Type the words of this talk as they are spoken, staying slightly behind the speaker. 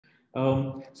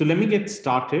So let me get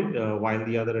started while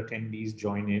the other attendees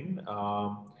join in.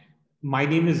 My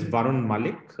name is Varun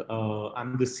Malik.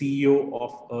 I'm the CEO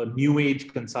of a new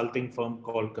age consulting firm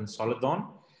called Consolidon.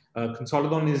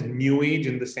 Consolidon is new age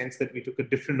in the sense that we took a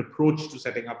different approach to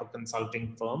setting up a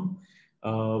consulting firm.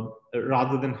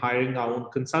 Rather than hiring our own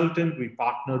consultant, we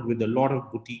partnered with a lot of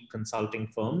boutique consulting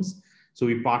firms. So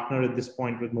we partner at this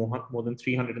point with more than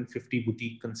 350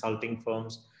 boutique consulting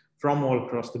firms from all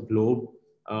across the globe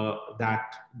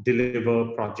that deliver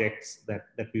projects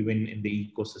that we win in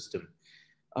the ecosystem.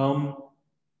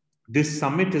 This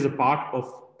summit is a part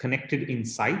of Connected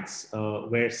Insights,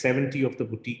 where 70 of the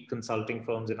boutique consulting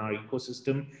firms in our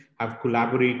ecosystem have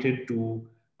collaborated to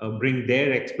bring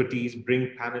their expertise,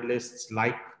 bring panelists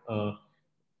like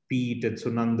Pete and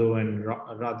Sunando and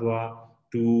Radwa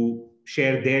to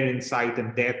share their insight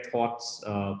and their thoughts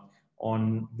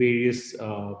on various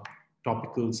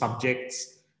topical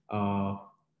subjects,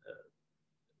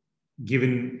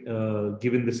 given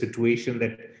the situation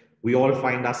that we all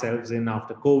find ourselves in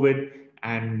after COVID,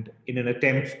 and in an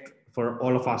attempt for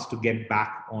all of us to get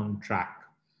back on track.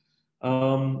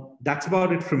 That's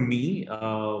about it from me.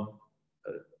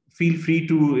 Feel free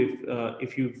to,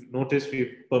 if you've noticed,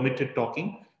 we've permitted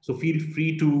talking. So feel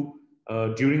free to,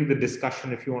 during the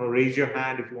discussion, if you want to raise your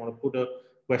hand, if you want to put a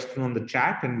question on the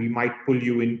chat, and we might pull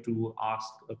you in to ask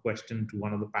a question to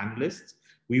one of the panelists.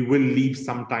 We will leave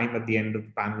some time at the end of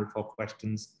the panel for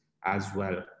questions as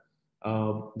well.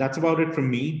 That's about it from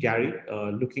me, Gary.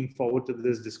 Looking forward to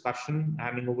this discussion.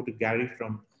 Handing over to Gary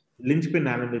from Linchpin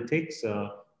Analytics,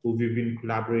 who we've been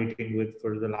collaborating with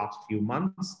for the last few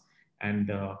months,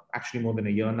 and actually more than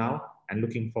a year now, and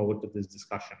looking forward to this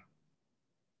discussion.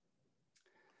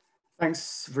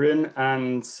 Thanks, Varun,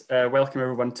 and welcome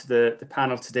everyone to the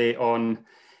panel today on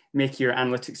making your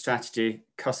analytics strategy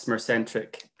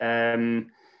customer-centric.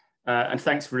 And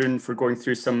thanks, Varun, for going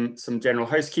through some general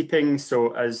housekeeping.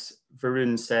 So as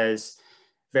Varun says,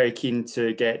 very keen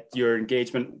to get your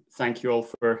engagement. Thank you all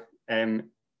for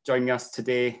joining us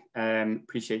today.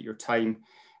 Appreciate your time.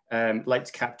 Like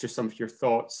to capture some of your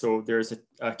thoughts. So there's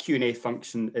a Q&A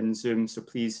function in Zoom, so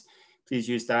please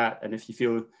use that. And if you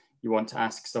feel you want to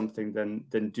ask something,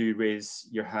 then do raise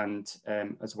your hand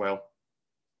as well.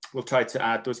 We'll try to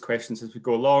add those questions as we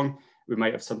go along. We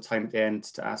might have some time at the end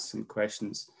to ask some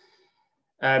questions.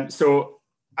 So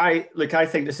I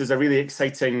think this is a really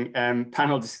exciting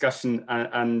panel discussion,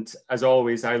 and as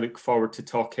always, I look forward to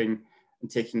talking and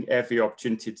taking every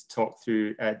opportunity to talk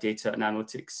through data and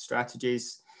analytics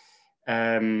strategies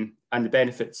and the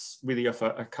benefits really of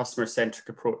a customer-centric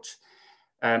approach.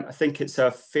 I think it's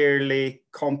a fairly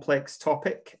complex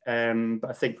topic, but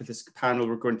I think with this panel,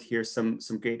 we're going to hear some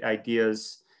great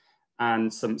ideas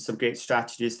and some great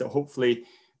strategies that hopefully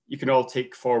you can all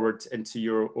take forward into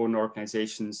your own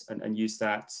organizations and use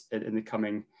that in the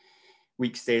coming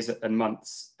weeks, days, and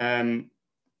months. I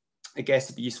guess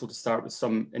it'd be useful to start with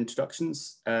some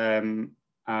introductions.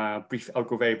 I'll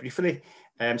go very briefly.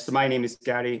 So my name is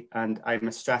Gary, and I'm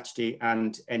a strategy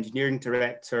and engineering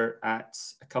director at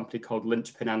a company called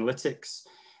Linchpin Analytics.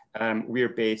 We're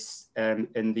based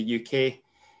in the UK,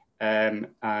 and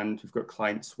we've got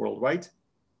clients worldwide.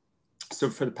 So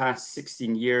for the past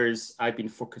 16 years, I've been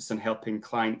focused on helping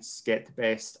clients get the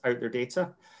best out their data.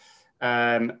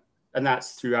 And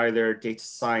that's through either data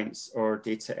science or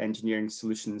data engineering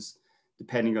solutions,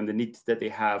 depending on the need that they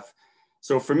have.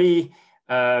 So for me,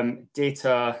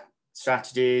 data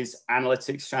strategies,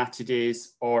 analytics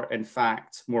strategies, or in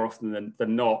fact, more often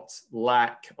than not,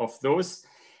 lack of those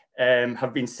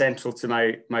have been central to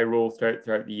my role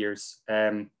throughout the years.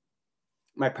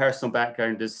 My personal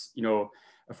background is,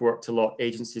 I've worked a lot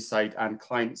agency side and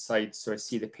client side, so I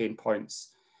see the pain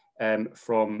points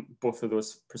from both of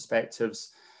those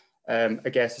perspectives. I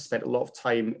guess I spent a lot of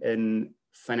time in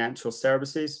financial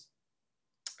services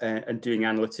and doing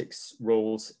analytics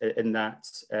roles in that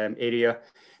area.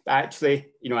 But actually,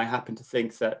 I happen to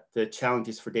think that the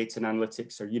challenges for data and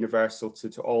analytics are universal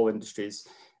to all industries.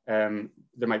 There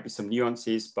might be some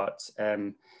nuances, but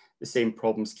the same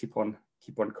problems keep on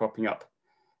cropping up.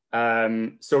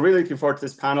 So really looking forward to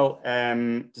this panel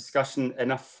discussion.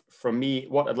 Enough from me.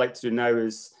 What I'd like to do now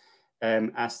is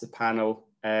ask the panel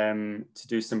to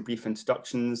do some brief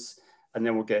introductions, and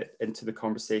then we'll get into the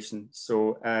conversation.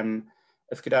 So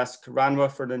if I could ask Ranwa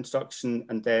for an introduction,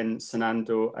 and then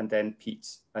Sanando, and then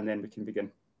Pete, and then we can begin.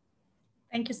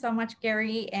 Thank you so much,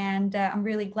 Gary, and I'm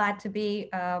really glad to be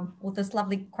with this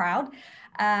lovely crowd.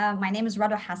 My name is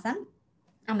Radha Hassan.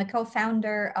 I'm the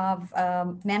co-founder of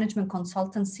management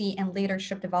consultancy and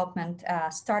leadership development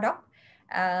startup,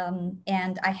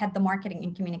 and I had the marketing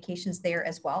and communications there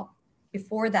as well.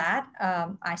 Before that,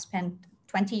 I spent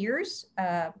 20 years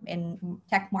in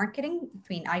tech marketing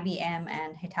between IBM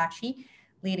and Hitachi,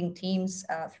 leading teams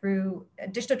through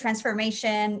digital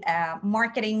transformation,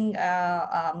 marketing,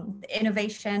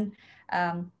 innovation.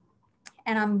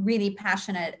 And I'm really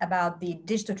passionate about the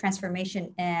digital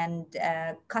transformation and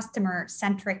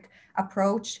customer-centric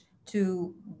approach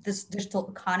to this digital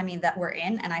economy that we're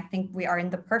in. And I think we are in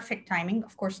the perfect timing,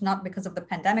 of course, not because of the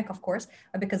pandemic, of course,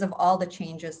 but because of all the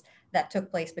changes that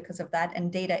took place because of that.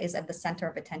 And data is at the center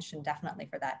of attention, definitely,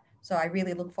 for that. So I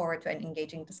really look forward to an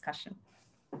engaging discussion.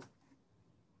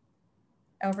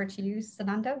 Over to you,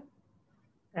 Sanando.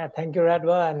 Thank you,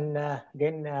 Radwa. And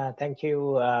again, thank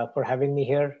you for having me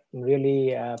here. I'm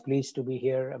really pleased to be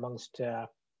here amongst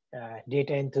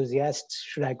data enthusiasts,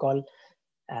 should I call,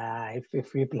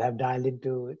 if people have dialed in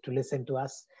to listen to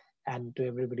us and to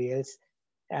everybody else.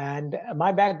 And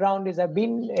my background is I've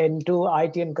been into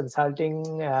IT and consulting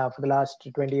for the last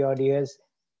 20 odd years,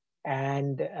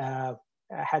 and I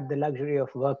had the luxury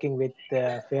of working with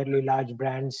fairly large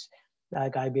brands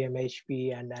like IBM,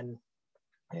 HP, and then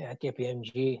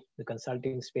KPMG, the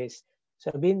consulting space.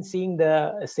 So I've been seeing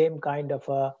the same kind of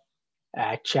a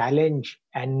challenge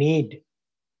and need.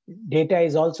 Data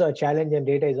is also a challenge and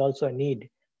data is also a need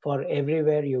for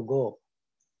everywhere you go.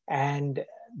 And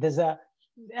there's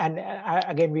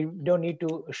again, we don't need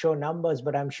to show numbers,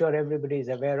 but I'm sure everybody is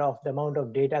aware of the amount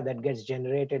of data that gets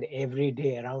generated every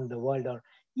day around the world, or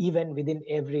even within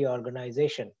every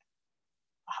organization.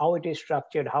 How it is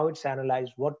structured, how it's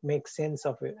analyzed, what makes sense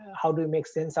of it, how do we make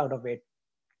sense out of it?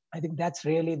 I think that's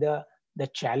really the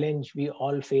challenge we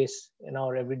all face in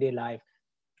our everyday life.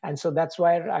 And so that's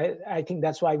why I think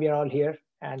that's why we are all here,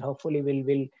 and hopefully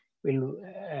we'll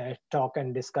talk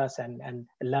and discuss and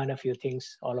learn a few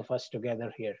things, all of us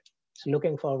together here. So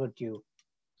looking forward to you.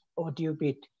 Over to you,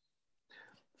 Pete.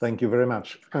 Thank you very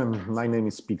much. My name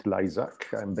is Pete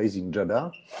Lysak. I'm based in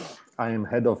Jeddah. I am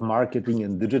head of marketing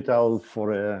and digital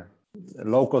for a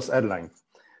low-cost airline.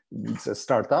 It's a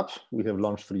startup we have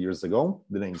launched 3 years ago.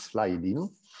 The name is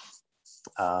Flydeal.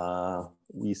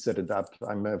 We set it up.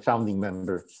 I'm a founding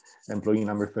member, employee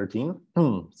number 13.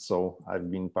 So I've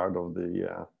been part of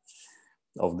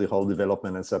the whole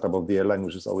development and setup of the airline,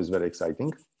 which is always very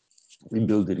exciting. We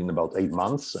built it in about 8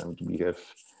 months, and we have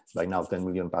by now 10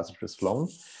 million passengers flown.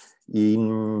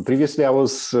 Previously, I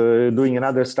was doing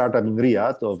another startup in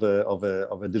Riyadh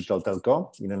of a digital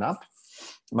telco in an app.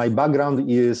 My background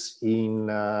is on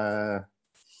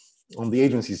the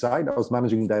agency side. I was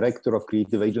managing director of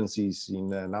creative agencies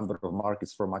in a number of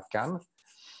markets for McCann.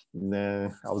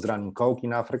 I was running Coke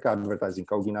in Africa, advertising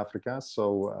Coke in Africa.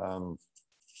 So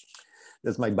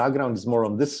that's my background, is more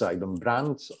on this side, on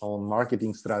brands, on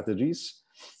marketing strategies.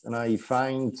 And I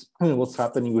find what's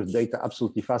happening with data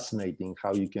absolutely fascinating,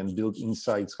 how you can build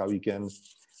insights, how you can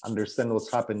understand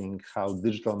what's happening, how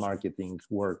digital marketing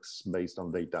works based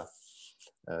on data.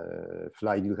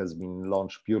 Flydeal has been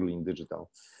launched purely in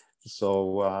digital.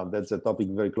 So that's a topic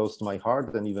very close to my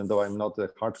heart. And even though I'm not a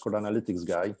hardcore analytics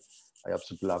guy, I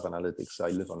absolutely love analytics. I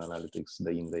live on analytics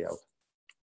day in, day out.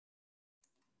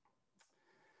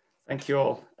 Thank you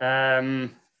all.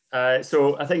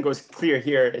 So I think what's clear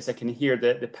here is I can hear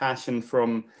the passion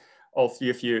from all three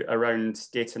of you around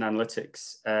data and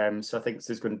analytics. So I think this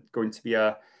is going to be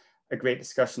a great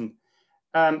discussion.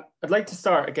 I'd like to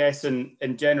start, I guess,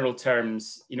 in general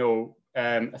terms.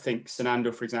 I think,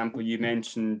 Sanando, for example, you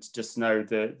mentioned just now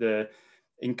the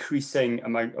increasing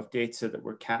amount of data that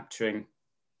we're capturing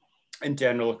in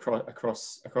general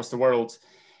across the world.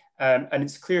 And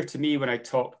it's clear to me when I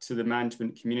talk to the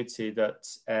management community that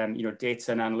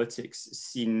data and analytics is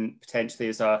seen potentially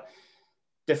as a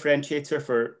differentiator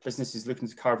for businesses looking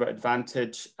to carve out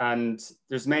advantage. And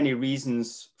there's many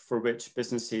reasons for which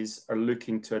businesses are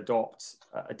looking to adopt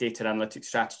a data and analytics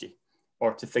strategy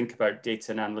or to think about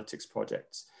data and analytics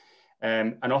projects.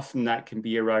 And often that can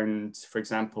be around, for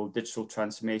example, digital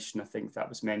transformation. I think that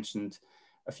was mentioned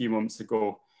a few moments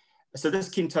ago. So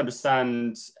just keen to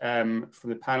understand from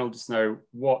the panel just now,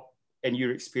 what in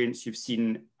your experience you've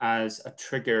seen as a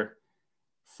trigger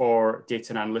for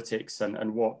data and analytics,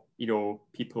 and what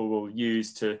people will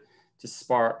use to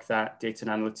spark that data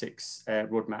and analytics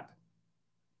roadmap.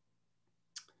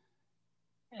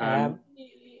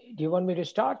 Do you want me to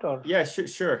start, or? Yeah,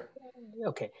 sure.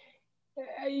 Okay.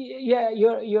 Yeah,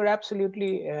 you're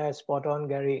absolutely spot on,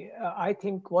 Gary. I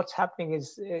think what's happening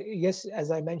is, yes,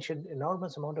 as I mentioned,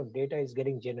 enormous amount of data is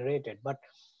getting generated, but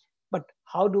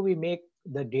how do we make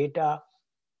the data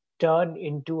turn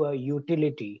into a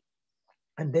utility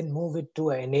and then move it to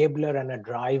an enabler and a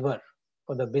driver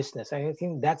for the business? And I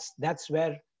think that's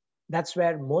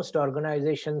where most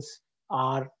organizations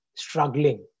are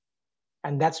struggling.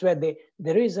 And that's where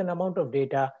there is an amount of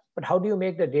data, but how do you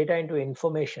make the data into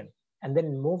information and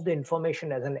then move the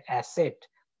information as an asset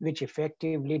which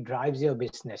effectively drives your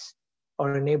business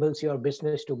or enables your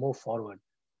business to move forward?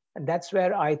 And that's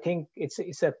where I think it's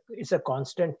a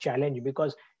constant challenge,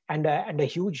 because and a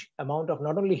huge amount of,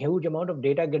 not only huge amount of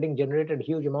data getting generated,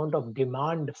 huge amount of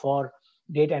demand for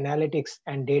data analytics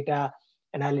and data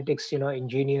analytics,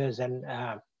 engineers and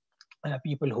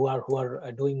people who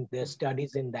are doing their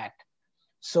studies in that.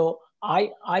 So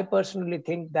I personally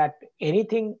think that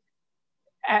anything,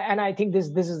 and I think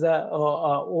this is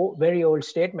a very old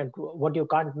statement: what you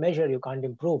can't measure, you can't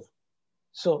improve.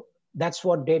 So that's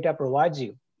what data provides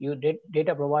you.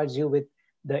 Data provides you with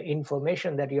the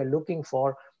information that you're looking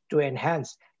for to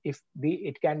enhance.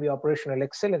 It can be operational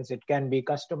excellence, it can be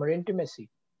customer intimacy,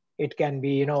 it can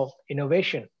be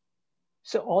innovation.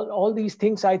 So all these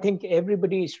things, I think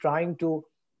everybody is trying to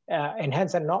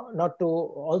enhance, and not to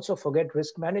also forget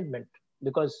risk management,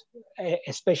 because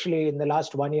especially in the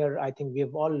last 1 year, I think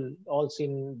we've all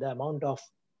seen the amount of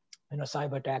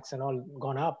cyber attacks and all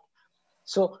gone up.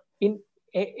 So in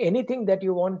anything that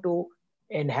you want to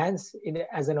enhance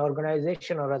as an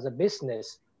organization or as a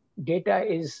business, data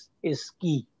is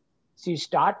key. So you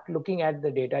start looking at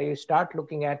the data, you start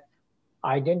looking at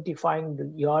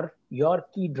identifying your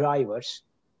key drivers,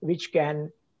 which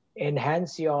can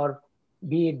enhance your,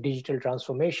 be it digital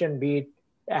transformation, be it,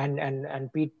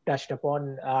 and Pete touched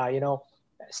upon,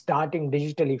 starting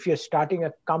digitally. If you're starting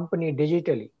a company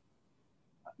digitally,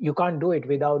 you can't do it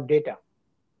without data.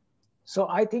 So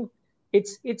I think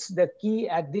it's the key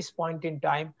at this point in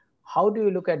time. How do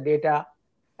you look at data,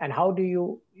 and how do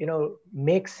you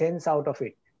make sense out of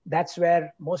it? That's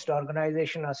where most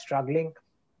organizations are struggling,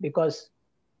 because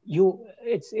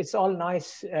it's all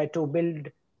nice to build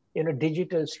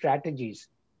digital strategies,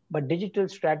 but digital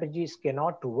strategies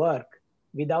cannot work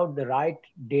without the right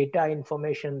data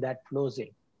information that flows in.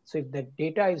 So if the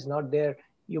data is not there,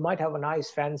 you might have a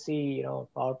nice fancy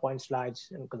PowerPoint slides,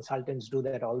 and consultants do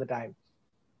that all the time,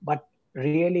 but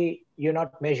really you're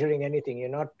not measuring anything, you're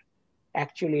not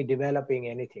actually developing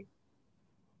anything.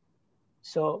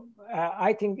 So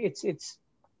I think it's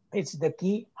the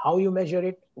key, how you measure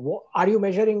it. Are you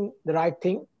measuring the right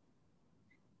thing,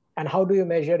 and how do you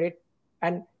measure it?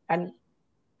 And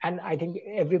I think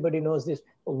everybody knows this.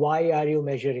 Why are you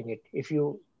measuring it? If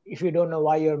you don't know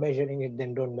why you're measuring it,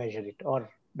 then don't measure it, or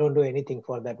don't do anything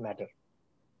for that matter.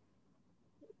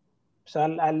 So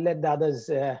I'll let the others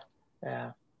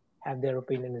have their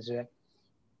opinion as well.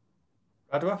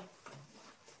 Radwa?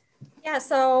 Yeah,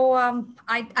 so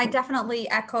I definitely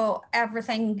echo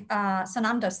everything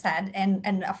Sananda said,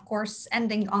 and of course,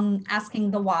 ending on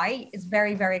asking the why is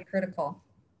very, very critical.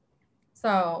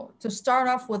 So to start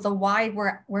off with the why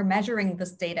we're measuring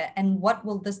this data, and what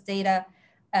will this data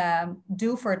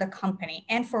do for the company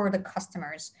and for the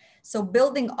customers. So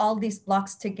building all these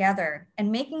blocks together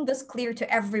and making this clear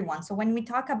to everyone. So when we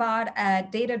talk about a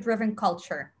data-driven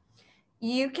culture,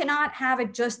 you cannot have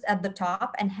it just at the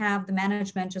top and have the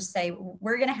management just say,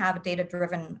 we're going to have a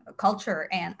data-driven culture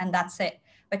and that's it.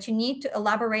 But you need to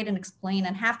elaborate and explain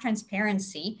and have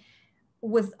transparency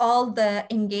with all the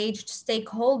engaged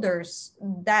stakeholders,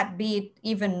 that be it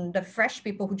even the fresh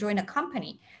people who join a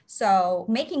company. So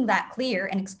making that clear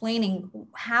and explaining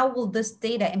how will this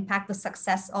data impact the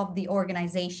success of the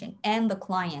organization and the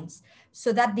clients,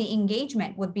 so that the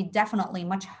engagement would be definitely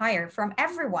much higher from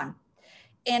everyone.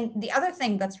 And the other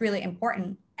thing that's really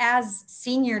important as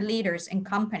senior leaders in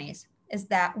companies is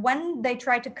that when they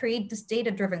try to create this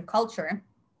data-driven culture,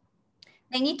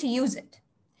 they need to use it.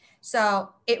 So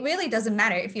it really doesn't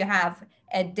matter if you have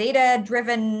a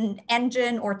data-driven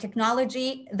engine or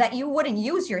technology that you wouldn't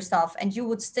use yourself, and you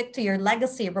would stick to your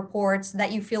legacy reports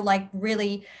that you feel like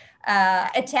really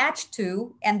attached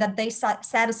to, and that they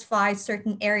satisfy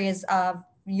certain areas of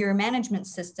your management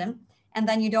system. And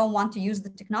then you don't want to use the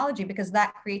technology because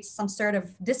that creates some sort of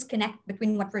disconnect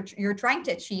between what you're trying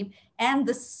to achieve and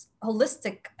this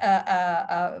holistic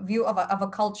view of a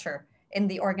culture in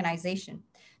the organization.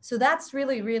 So that's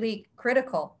really, really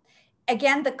critical.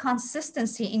 Again, the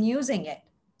consistency in using it.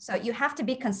 So you have to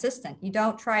be consistent. You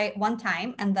don't try it one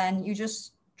time and then you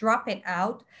just drop it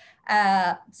out.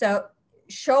 So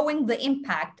showing the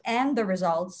impact and the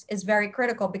results is very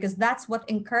critical, because that's what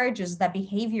encourages the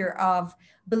behavior of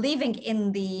believing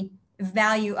in the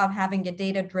value of having a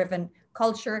data-driven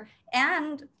culture,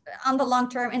 and on the long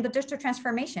term in the digital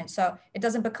transformation. So it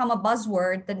doesn't become a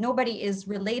buzzword that nobody is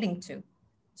relating to.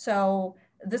 So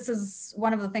this is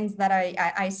one of the things that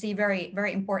I see very,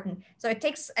 very important. So it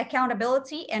takes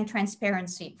accountability and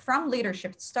transparency from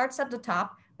leadership. It starts at the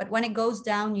top, but when it goes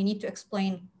down, you need to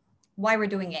explain why we're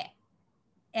doing it.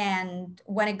 And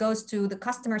when it goes to the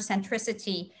customer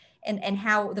centricity and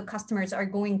how the customers are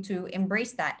going to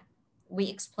embrace that, we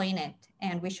explain it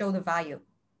and we show the value.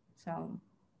 So.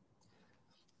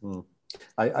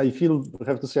 I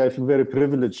have to say, I feel very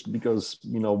privileged because,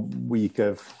 we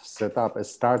have set up a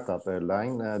startup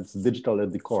airline that's digital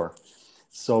at the core.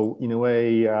 So in a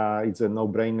way, it's a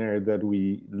no-brainer that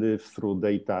we live through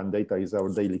data, and data is our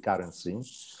daily currency.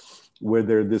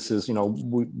 Whether this is,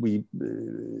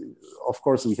 of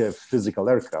course, we have physical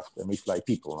aircraft and we fly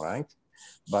people, right?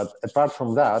 But apart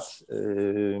from that,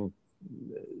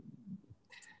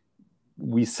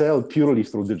 we sell purely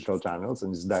through digital channels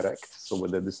and it's direct. So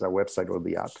whether this is our website or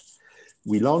the app,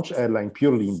 we launch airline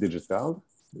purely in digital,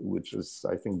 which is,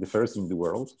 I think, the first in the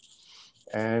world.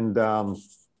 And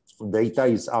data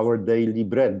is our daily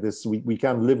bread. We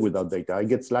can't live without data. I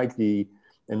get slightly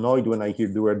annoyed when I hear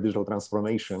the word digital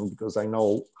transformation because I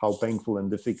know how painful and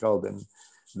difficult and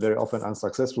very often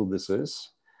unsuccessful this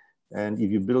is. And if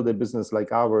you build a business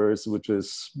like ours, which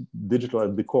is digital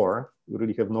at the core, you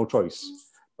really have no choice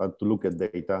but to look at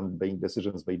data and make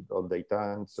decisions based on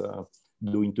data and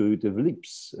do intuitive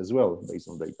leaps as well based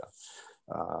on data.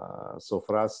 So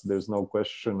for us, there's no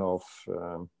question of,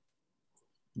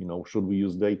 should we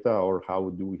use data or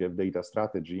how do we have data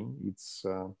strategy? It's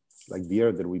like the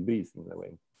air that we breathe in a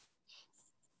way,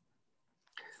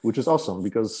 which is awesome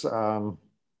because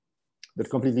that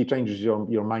completely changes your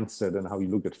mindset and how you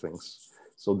look at things.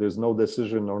 So there's no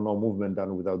decision or no movement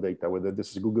done without data, whether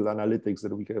this is Google Analytics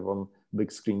that we have on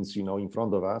big screens, in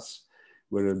front of us,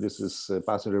 whether this is a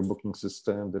passenger booking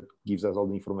system that gives us all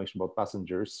the information about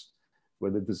passengers,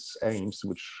 whether this is AIMS,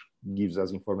 which gives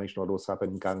us information about what's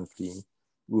happening currently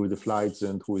with the flights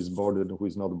and who is boarded and who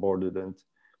is not boarded and,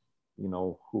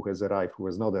 who has arrived, who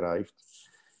has not arrived,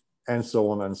 and so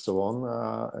on and so on.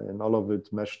 And all of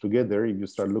it meshed together. If you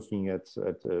start looking at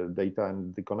data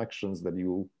and the connections that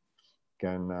you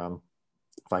can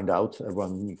find out,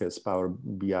 everyone has Power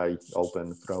BI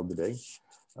open throughout the day.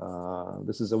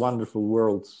 This is a wonderful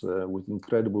world with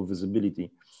incredible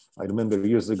visibility. I remember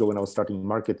years ago when I was starting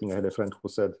marketing, I had a friend who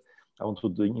said, I want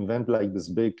to invent like this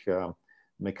big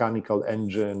mechanical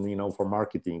engine, for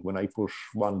marketing. When I push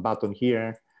one button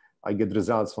here, I get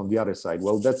results from the other side.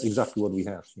 Well, that's exactly what we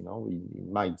have,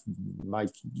 in my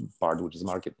part, which is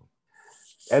marketing.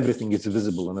 Everything is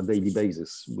visible on a daily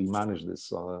basis. We manage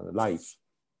this live.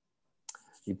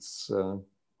 It's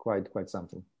quite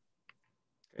something.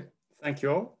 Okay. Thank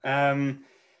you all.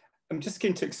 I'm just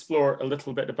going to explore a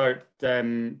little bit about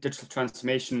digital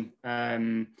transformation.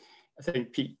 I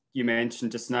think, Pete, you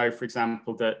mentioned just now, for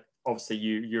example, that obviously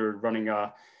you're running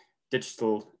a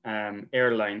digital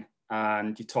airline,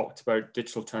 and you talked about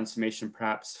digital transformation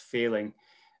perhaps failing.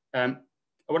 I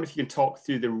wonder if you can talk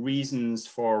through the reasons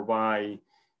for why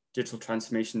digital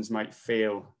transformations might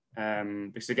fail,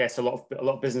 because I guess a lot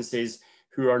of businesses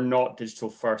who are not digital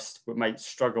first but might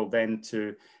struggle then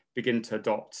to begin to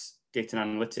adopt data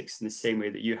and analytics in the same way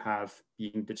that you have,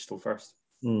 being digital first.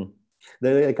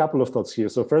 There are a couple of thoughts here.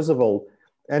 So first of all,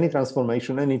 any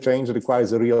transformation, any change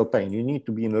requires a real pain. You need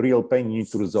to be in a real pain, you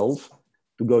need to resolve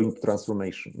to go into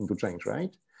transformation, into change,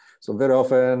 right? So very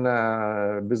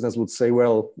often business would say,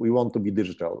 well, we want to be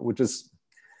digital, which is,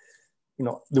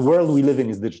 the world we live in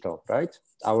is digital, right?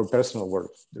 Our personal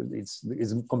world, it's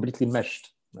completely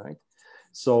meshed, right?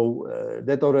 So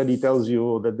that already tells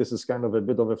you that this is kind of a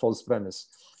bit of a false premise.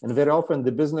 And very often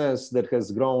the business that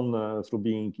has grown through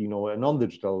being, a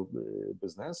non-digital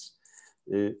business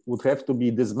would have to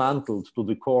be dismantled to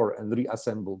the core and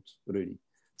reassembled, really.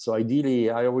 So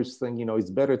ideally, I always think, it's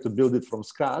better to build it from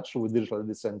scratch with digital at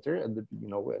the center,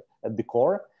 at the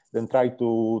core, than try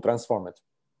to transform it.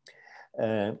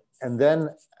 And then,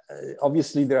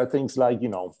 obviously, there are things like,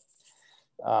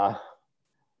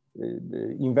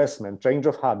 investment, change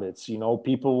of habits,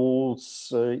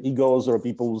 people's egos or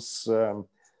people's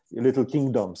little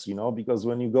kingdoms, because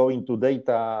when you go into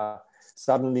data,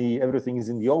 suddenly everything is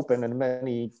in the open and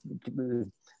many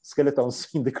skeletons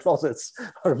in the closets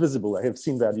are visible. I have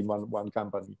seen that in one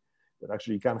company that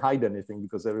actually can't hide anything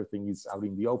because everything is out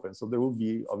in the open. So there will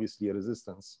be obviously a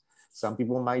resistance. Some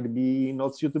people might be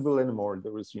not suitable anymore.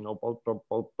 There is,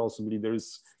 possibly there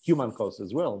is human cost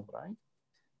as well, right?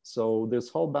 So there's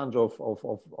a whole bunch of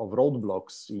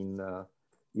roadblocks in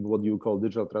what you call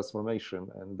digital transformation.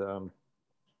 And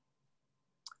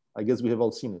I guess we have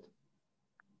all seen it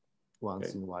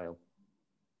once in a while.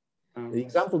 The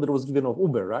example that was given of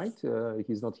Uber, right?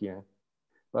 He's not here,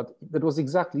 but that was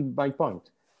exactly my point.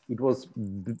 It was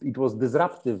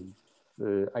disruptive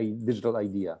digital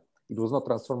idea. It was not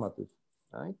transformative,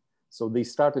 right? So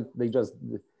they just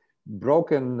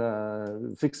broken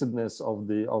fixedness of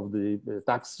the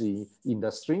taxi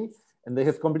industry, and they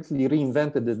have completely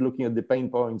reinvented it, looking at the pain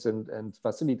points and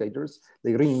facilitators.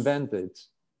 They reinvented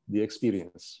the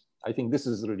experience. I think this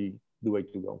is really the way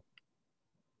to go.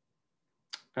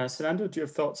 Fernando, do you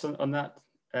have thoughts on that?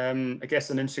 I guess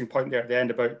an interesting point there at the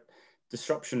end about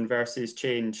disruption versus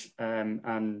change,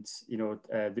 and you know,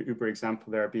 the Uber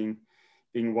example there being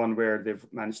one where they've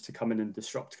managed to come in and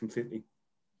disrupt completely.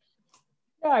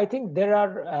 Yeah, I think there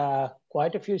are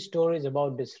quite a few stories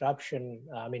about disruption.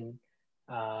 I mean,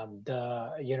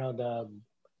 the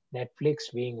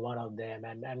Netflix being one of them,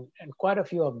 and quite a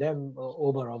few of them.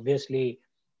 Uber, obviously,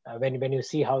 when you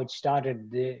see how it started,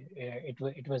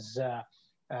 it was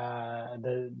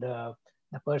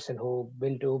the person who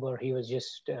built Uber. He was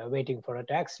just waiting for a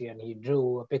taxi, and he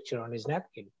drew a picture on his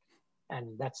napkin,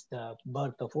 and that's the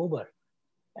birth of Uber.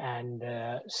 And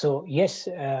so yes,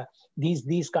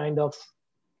 these kind of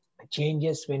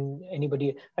changes, when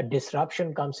a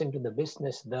disruption comes into the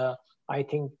business, I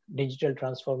think digital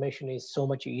transformation is so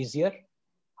much easier.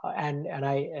 And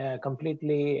I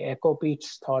completely echo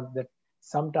Pete's thought that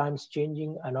sometimes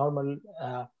changing a normal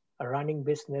a running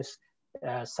business,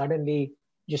 suddenly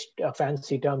just a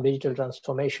fancy term, digital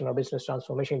transformation or business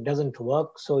transformation, doesn't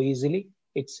work so easily.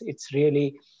 It's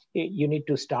really, you need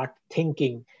to start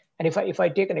thinking. And if I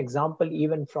take an example,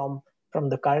 even from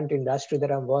the current industry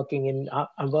that I'm working in,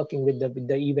 I'm working with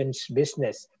the events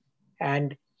business.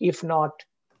 And if not,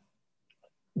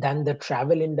 then the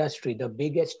travel industry, the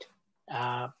biggest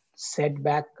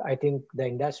setback, I think the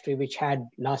industry which had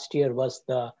last year was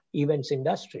the events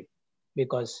industry,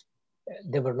 because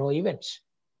there were no events.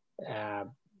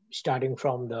 Starting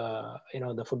from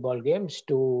the football games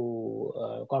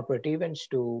to corporate events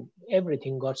to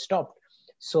everything got stopped.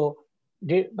 So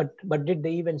but did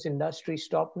the events industry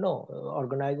stop? No.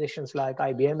 Organizations like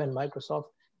IBM and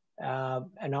Microsoft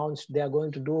announced they are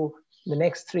going to do the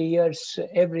next 3 years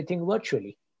everything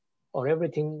virtually, or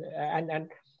everything. And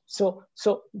so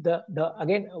the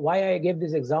again, why I gave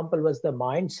this example was the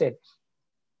mindset.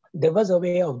 There was a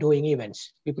way of doing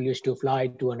events. People used to fly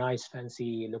to a nice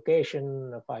fancy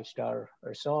location, a 5-star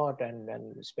resort, and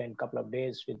spend a couple of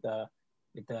days with a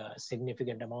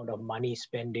significant amount of money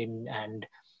spent in, and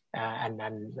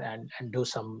do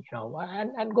some,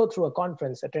 and go through a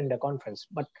conference, attend a conference.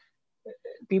 But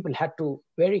people had to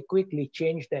very quickly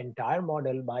change the entire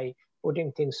model by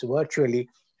putting things virtually,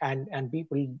 and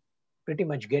people pretty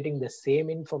much getting the same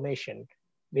information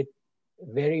with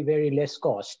very, very less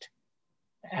cost,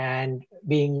 and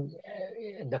being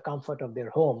in the comfort of their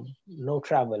home, no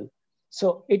travel.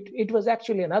 So it was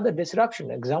actually another disruption,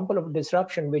 example of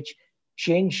disruption, which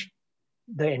changed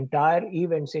the entire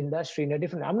events industry in a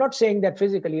different. I'm not saying that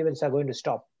physical events are going to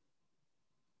stop,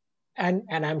 and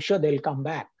I'm sure they'll come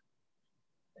back,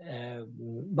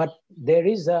 but there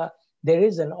is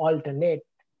an alternate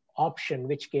option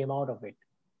which came out of it.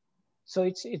 So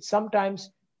it's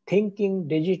sometimes thinking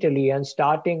digitally and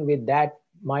starting with that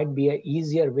might be an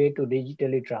easier way to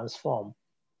digitally transform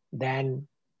than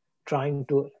trying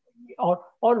to,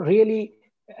 or really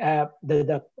and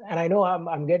I know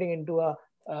I'm getting into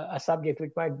a subject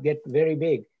which might get very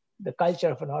big, the culture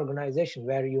of an organization,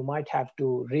 where you might have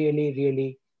to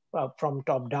really from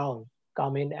top down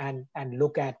come in and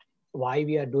look at why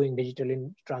we are doing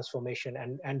digital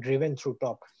transformation and driven through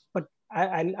top. But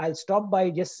I'll stop by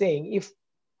just saying, if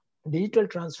digital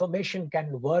transformation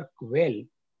can work well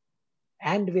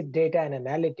and with data and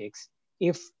analytics,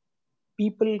 if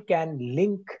people can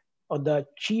link, or the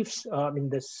chiefs,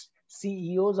 the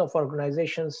CEOs of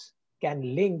organizations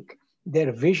can link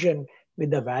their vision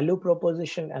with the value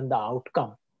proposition and the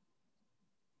outcome,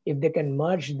 if they can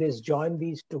merge this, join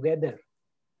these together,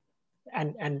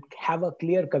 and have a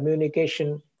clear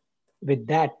communication with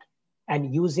that,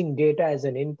 and using data as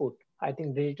an input, I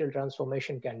think digital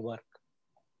transformation can work.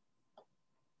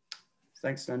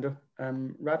 Thanks, Nando.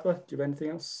 Radwa, do you have anything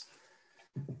else?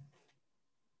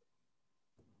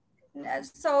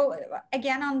 So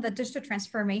again, on the digital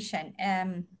transformation,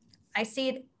 I see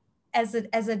it as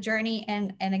a journey,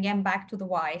 and again, back to the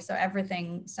why. So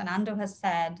everything Sanando has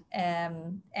said,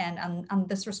 and on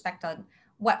this respect on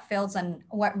what fails and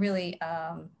what really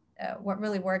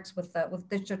works with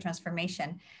digital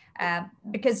transformation,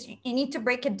 because you need to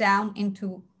break it down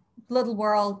into little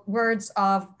words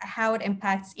of how it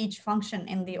impacts each function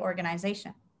in the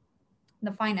organization,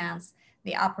 the finance,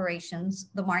 the operations,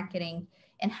 the marketing,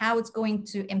 and how it's going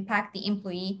to impact the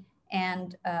employee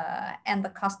and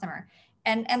the customer,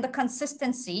 and the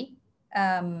consistency,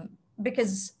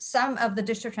 because some of the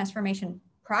digital transformation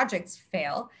projects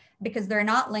fail because they're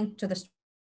not linked to the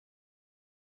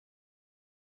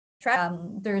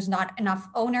there's not enough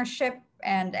ownership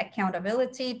and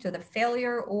accountability to the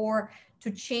failure or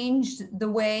to change the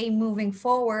way moving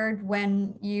forward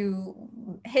when you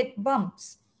hit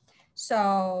bumps.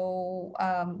 So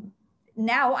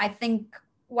now I think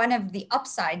one of the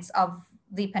upsides of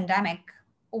the pandemic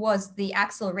was the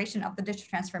acceleration of the digital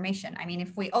transformation. I mean,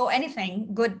 if we owe anything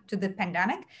good to the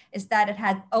pandemic, is that it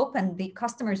had opened the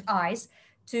customer's eyes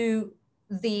to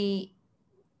the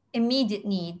immediate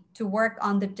need to work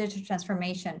on the digital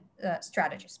transformation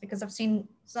strategies. Because I've seen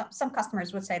some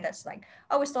customers would say that's like,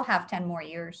 oh, we still have 10 more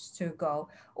years to go,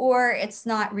 or it's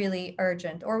not really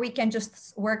urgent, or we can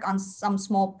just work on some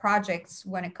small projects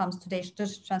when it comes to digital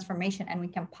transformation and we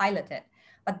can pilot it.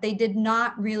 But they did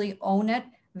not really own it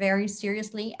very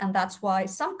seriously. And that's why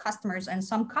some customers and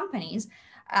some companies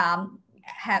have,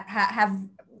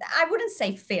 I wouldn't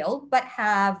say failed, but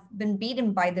have been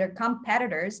beaten by their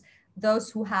competitors,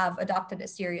 those who have adopted a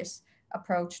serious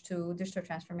approach to digital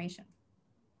transformation.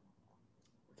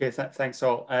 Okay, thanks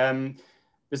all.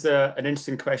 There's an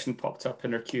interesting question popped up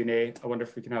in our Q&A. I wonder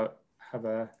if we can have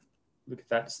a look at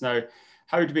that just now.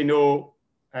 How do we know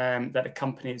that a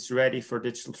company is ready for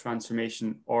digital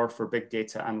transformation or for big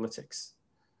data analytics?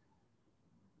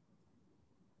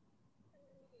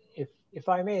 If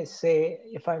I may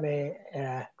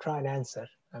try and answer,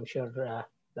 I'm sure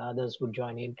the others would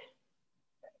join in.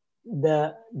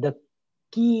 The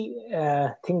key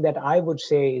thing that I would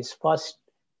say is, first,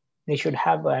 they should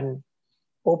have an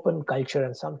open culture,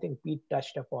 and something Pete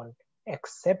touched upon,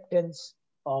 acceptance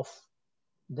of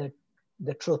the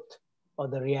truth or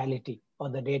the reality or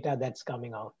the data that's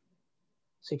coming out.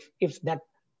 So if that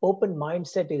open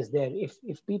mindset is there,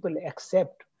 if people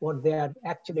accept what they are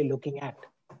actually looking at,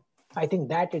 I think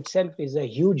that itself is a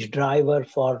huge driver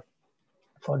for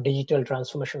digital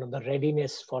transformation, or the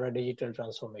readiness for a digital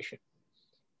transformation.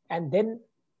 And then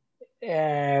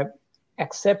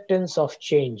acceptance of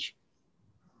change.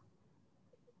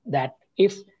 That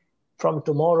if from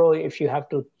tomorrow, if you have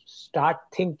to start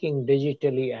thinking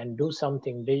digitally and do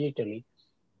something digitally,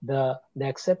 the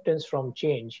acceptance from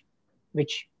change,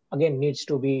 which again needs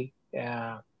to be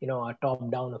a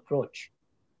top-down approach.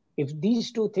 If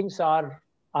these two things are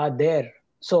there,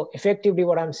 so effectively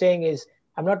what I'm saying is,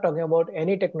 I'm not talking about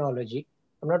any technology.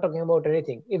 I'm not talking about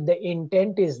anything. If the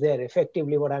intent is there,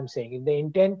 effectively what I'm saying, if the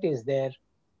intent is there,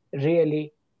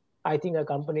 really, I think a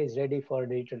company is ready for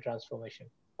digital transformation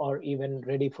or even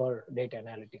ready for data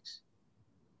analytics.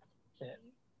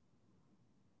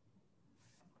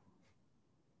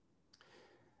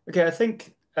 Okay, I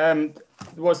think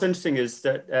what's interesting is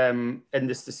that in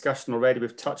this discussion already,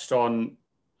 we've touched on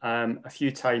a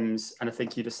few times, and I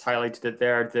think you just highlighted it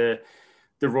there,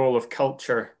 the role of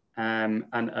culture and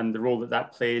the role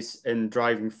that plays in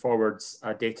driving forwards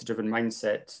a data-driven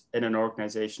mindset in an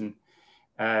organization.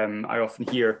 I often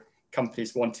hear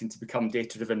companies wanting to become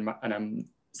data-driven, and I'm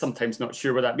sometimes not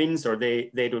sure what that means, or they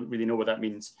don't really know what that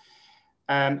means.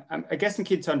 I guess I'm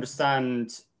keen to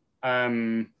understand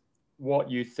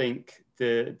what you think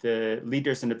the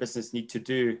leaders in the business need to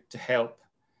do to help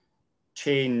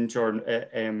change or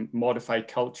modify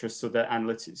culture so that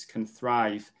analytics can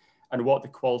thrive, and what the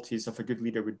qualities of a good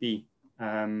leader would be.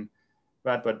 Radwa,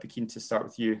 I'd be keen to start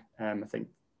with you, I think,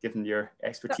 given your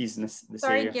expertise in this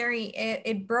sorry, area. Gary,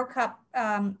 it broke up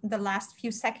the last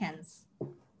few seconds.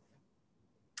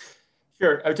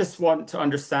 Sure, I just want to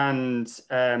understand,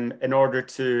 in order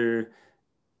to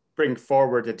bring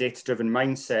forward a data-driven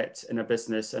mindset in a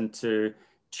business and to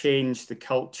change the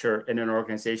culture in an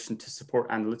organization to support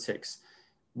analytics,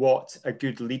 what a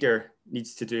good leader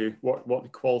needs to do, what the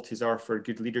qualities are for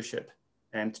good leadership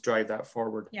and to drive that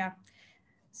forward. Yeah,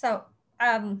 so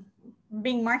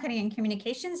being marketing and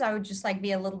communications, I would just like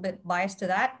be a little bit biased to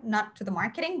that, not to the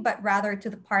marketing, but rather to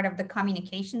the part of the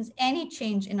communications. Any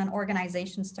change in an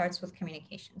organization starts with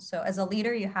communication. So as a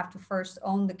leader, you have to first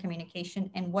own the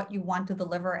communication and what you want to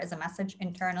deliver as a message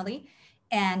internally,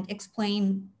 and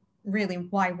explain really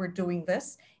why we're doing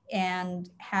this and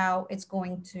how it's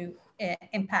going to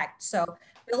impact. So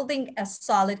building a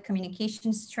solid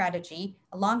communication strategy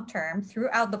long-term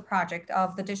throughout the project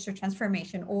of the digital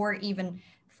transformation, or even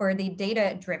for the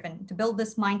data-driven, to build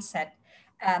this mindset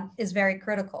is very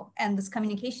critical. And this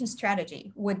communication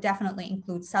strategy would definitely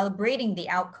include celebrating the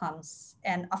outcomes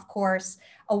and, of course,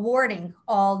 awarding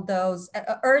all those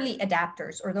early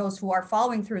adapters or those who are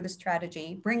following through the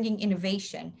strategy, bringing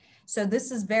innovation. So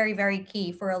this is very, very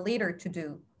key for a leader to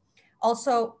do.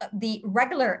 Also, the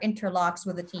regular interlocks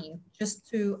with the team, just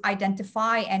to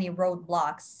identify any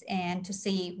roadblocks and to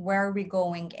see where are we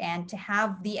going, and to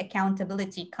have the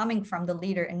accountability coming from the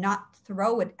leader and not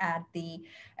throw it at the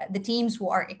teams who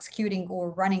are executing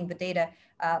or running the data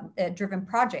driven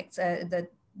projects, the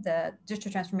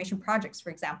digital transformation projects, for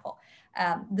example.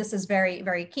 This is very,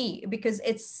 very key because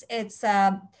it's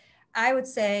I would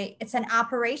say it's an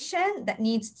operation that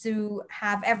needs to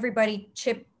have everybody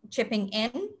chipping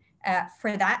in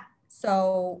for that.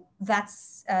 So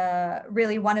that's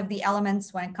really one of the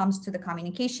elements when it comes to the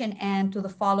communication and to the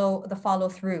follow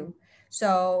through.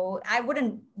 So I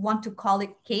wouldn't want to call it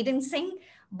cadencing,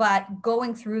 but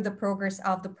going through the progress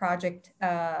of the project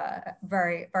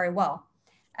very, very well.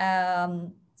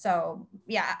 So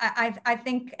yeah, I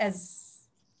think as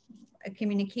a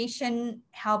communication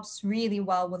helps really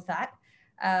well with that.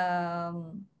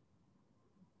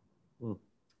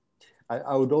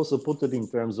 I would also put it in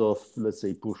terms of, let's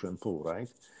say, push and pull, right?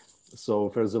 So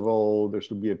first of all, there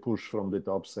should be a push from the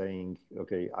top saying,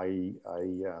 okay, I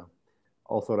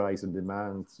authorize and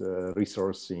demand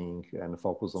resourcing and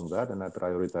focus on that, and I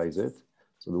prioritize it.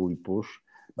 So that we push.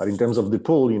 But in terms of the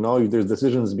pull, you know, if there's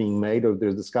decisions being made or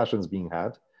there's discussions being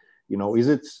had, you know, is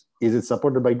it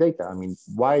supported by data? I mean,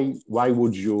 why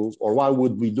would you, or why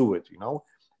would we do it? You know,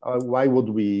 why would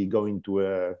we go into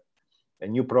a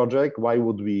new project? Why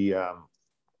would we,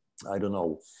 I don't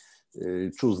know,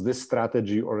 choose this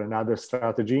strategy or another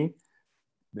strategy,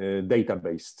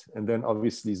 data-based? And then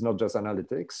obviously it's not just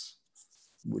analytics,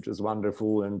 which is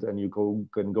wonderful, and you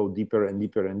can go deeper and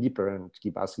deeper and deeper and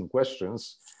keep asking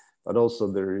questions, but also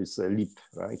there is a leap,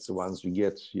 right? So once you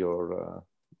get your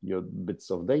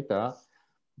bits of data,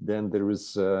 then there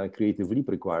is a creative leap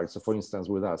required. So for instance,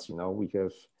 with us, you know, we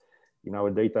have in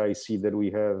our data, I see that we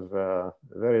have a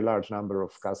very large number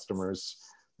of customers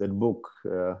that book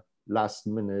last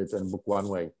minute and book one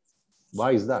way.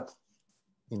 Why is that?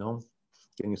 You know,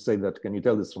 can you say that? Can you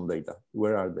tell this from data?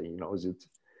 Where are they? You know, is it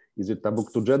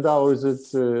Tabuk to Jeddah or is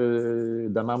it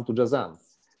Dammam to Jazan?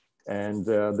 And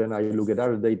then I look at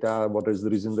our data, what is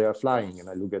the reason they are flying? And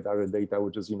I look at our data,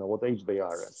 which is, you know, what age they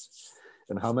are at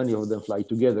and how many of them fly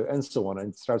together and so on.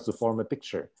 And it starts to form a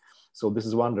picture. So this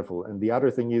is wonderful. And the other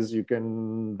thing is you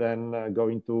can then go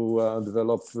into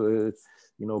develop, you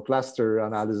know, cluster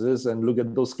analysis and look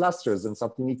at those clusters, and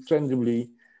something incredibly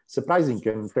surprising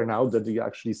can turn out that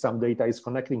actually some data is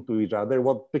connecting to each other.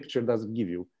 What picture does it give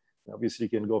you? Obviously, you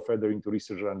can go further into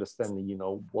research or understanding, you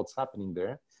know, what's happening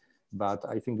there. But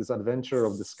I think this adventure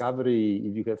of discovery,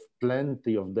 if you have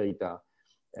plenty of data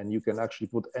and you can actually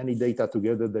put any data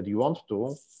together that you want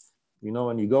to, you know,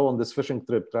 and you go on this fishing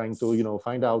trip trying to, you know,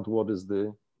 find out what is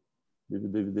the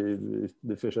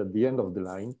fish at the end of the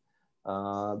line,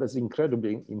 that's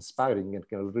incredibly inspiring and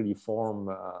can really form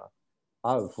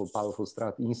powerful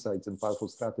insights and powerful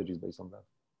strategies based on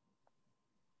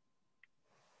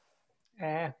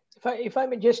that. If I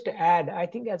may just add, I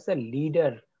think as a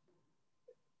leader,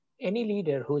 any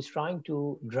leader who is trying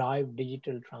to drive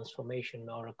digital transformation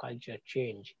or a culture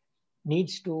change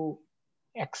needs to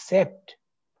accept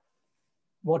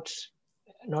what's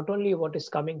not only what is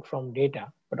coming from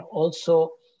data, but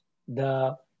also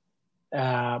if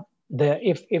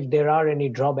there are any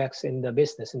drawbacks in the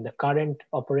business, in the current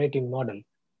operating model.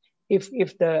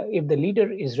 If the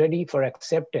leader is ready for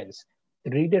acceptance,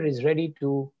 the leader is ready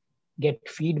to get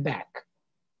feedback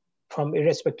from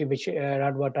irrespective, which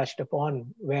Radva touched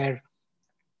upon, where,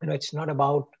 you know, it's not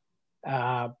about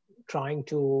trying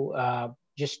to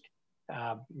just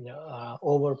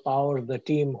overpower the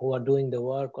team who are doing the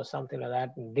work or something like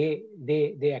that.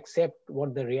 They accept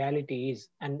what the reality is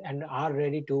and are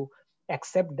ready to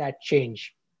accept that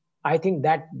change. I think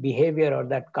that behavior or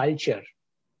that culture,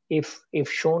 if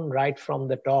shown right from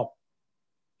the top,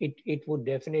 it would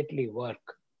definitely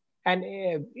work. And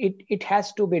it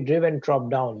has to be driven top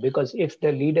down, because if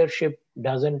the leadership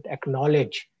doesn't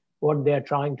acknowledge what they're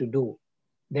trying to do,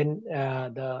 then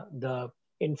the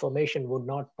information would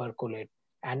not percolate,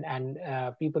 and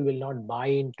people will not buy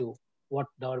into what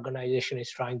the organization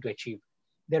is trying to achieve.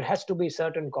 There has to be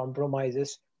certain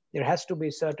compromises. There has to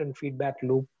be certain feedback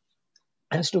loop.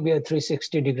 Has to be a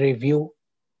 360-degree view.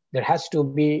 There has to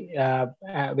be,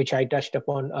 which I touched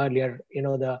upon earlier, you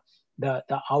know, the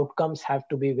outcomes have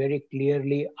to be very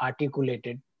clearly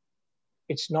articulated.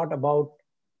 It's not about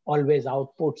always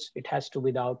outputs. It has to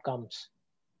be the outcomes,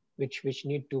 which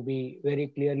need to be very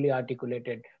clearly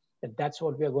articulated. That's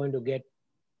what we are going to get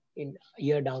in a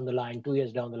year down the line, 2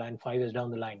 years down the line, 5 years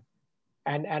down the line.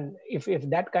 And if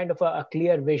that kind of a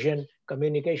clear vision,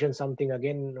 communication, something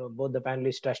again, both the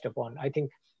panelists touched upon, I think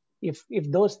if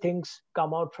those things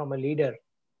come out from a leader,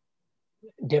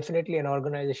 definitely an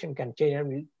organization can change. I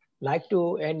would like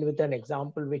to end with an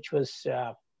example, which was,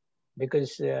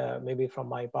 because maybe from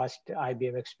my past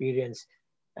IBM experience,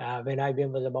 when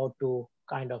IBM was about to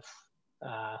kind of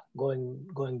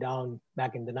going down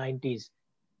back in the 90s,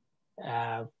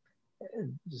 Uh,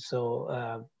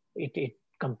 so it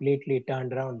completely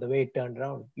turned around. The way it turned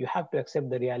around, you have to accept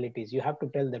the realities. You have to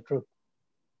tell the truth,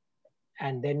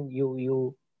 and then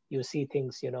you see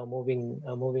things, you know,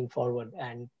 moving forward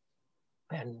and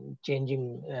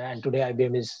changing. And today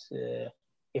IBM is,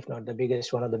 if not the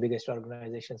biggest, one of the biggest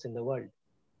organizations in the world.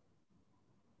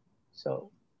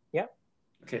 So, yeah.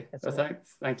 Okay, well,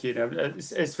 thank you.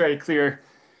 It's very clear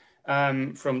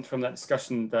from that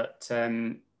discussion that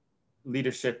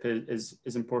leadership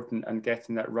is important, and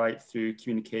getting that right through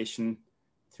communication,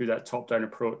 through that top-down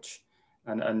approach,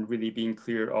 and really being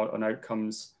clear on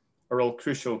outcomes are all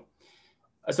crucial.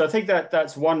 So I think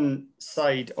that's one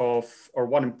side of, or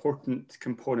one important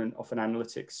component of an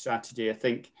analytics strategy. I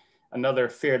think another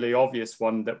fairly obvious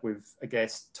one that we've, I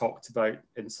guess, talked about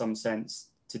in some sense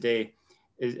today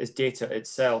is data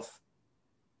itself.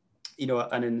 You know,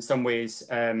 and in some ways,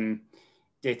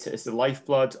 data is the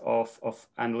lifeblood of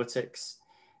analytics.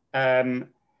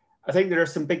 I think there are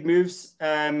some big moves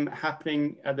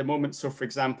happening at the moment. So, for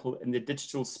example, in the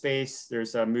digital space,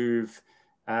 there's a move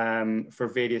for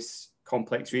various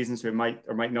complex reasons we might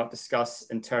or might not discuss,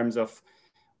 in terms of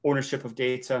ownership of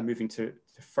data, moving to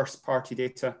first-party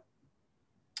data.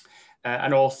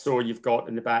 And also you've got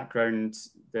in the background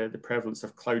the prevalence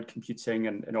of cloud computing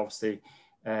and obviously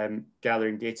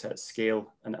gathering data at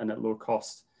scale and at low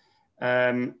cost.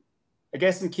 I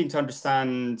guess I'm keen to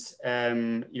understand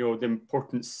you know, the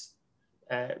importance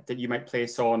that you might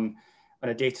place on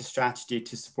a data strategy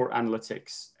to support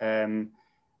analytics.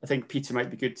 I think, Peter,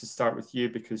 might be good to start with you,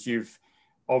 because you've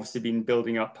obviously been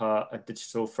building up a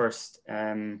digital first,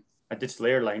 a digital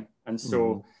airline. And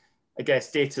so I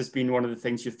guess data has been one of the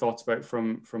things you've thought about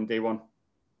from day one.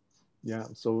 Yeah,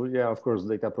 so yeah, of course,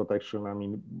 data protection. I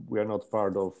mean, we are not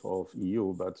part of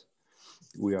EU, but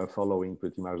we are following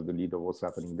pretty much the lead of what's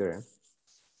happening there.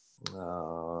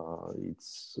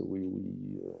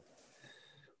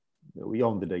 We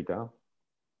own the data.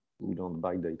 We don't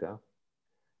buy data.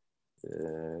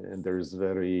 And there's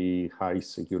very high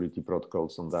security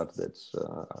protocols on that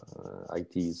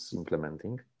IT is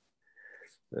implementing.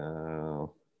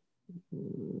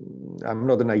 I'm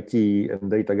not an IT and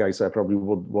data guy, so I probably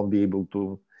won't be able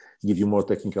to give you more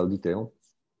technical detail.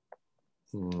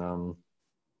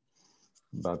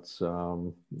 But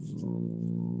you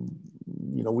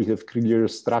know, we have clear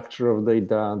structure of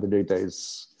data. The data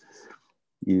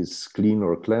is clean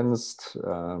or cleansed.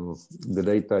 The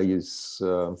data is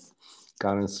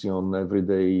currency on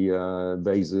everyday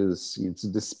basis. It's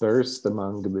dispersed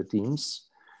among the teams.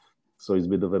 So it's a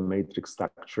bit of a matrix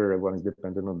structure. Everyone is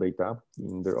dependent on data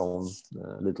in their own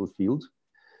little field.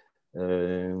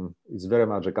 It's very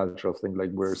much a cultural thing,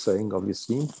 like we're saying,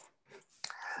 obviously.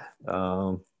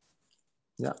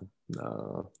 Yeah.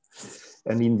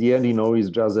 And in the end, you know, it's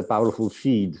just a powerful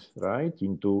feed, right,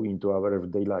 into our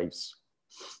everyday lives.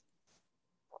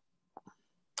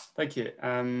 Thank you.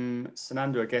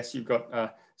 Sanando, I guess you've got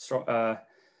a strong,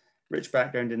 rich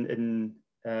background in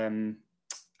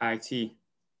IT.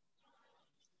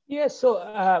 Yes, so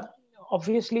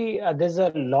obviously there's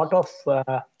a lot of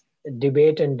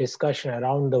debate and discussion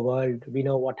around the world. We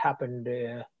know what happened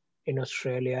in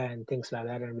Australia and things like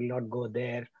that, and we'll not go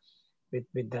there with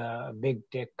the big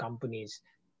tech companies.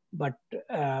 But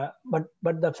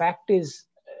the fact is,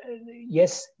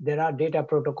 yes, there are data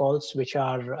protocols which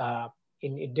are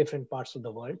in different parts of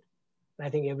the world. I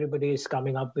think everybody is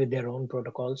coming up with their own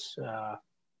protocols.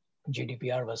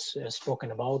 GDPR was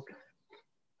spoken about.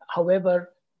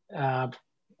 However,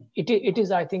 it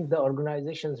is, I think, the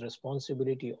organization's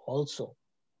responsibility also,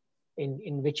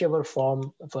 in whichever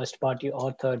form, first party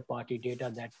or third party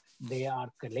data that they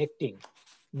are collecting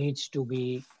needs to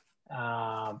be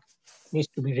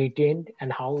retained,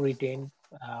 and how retained,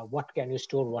 what can you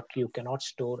store, what you cannot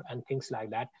store, and things like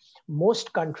that.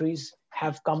 Most countries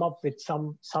have come up with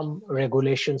some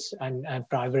regulations and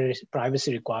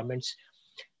privacy requirements.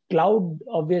 Cloud,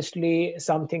 obviously,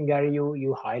 something, Gary,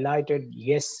 you highlighted.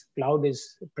 Yes, cloud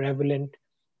is prevalent,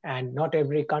 and not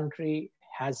every country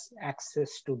has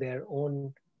access to their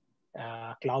own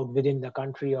cloud within the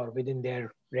country or within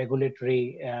their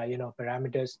regulatory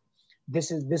parameters.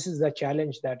 This is the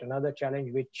challenge, another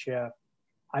challenge which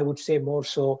I would say more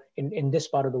so in this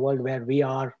part of the world where we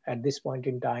are at this point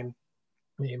in time.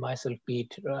 Myself,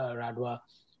 Pete, Radwa,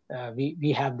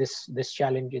 we have this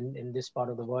challenge in this part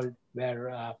of the world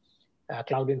where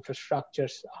cloud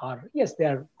infrastructures are, yes, they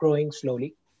are growing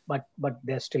slowly, but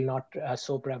they're still not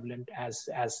so prevalent as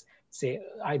say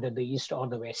either the East or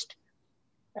the West.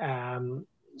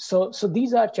 So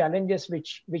these are challenges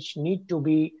which need to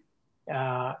be,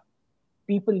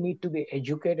 people need to be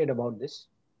educated about this.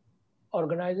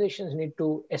 organizations need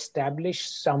to establish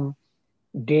some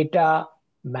data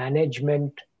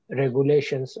management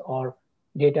regulations or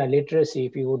data literacy,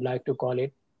 if you would like to call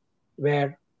it,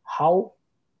 where how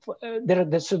so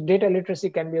data literacy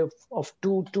can be of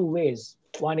two ways.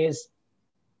 One is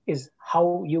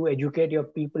how you educate your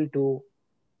people to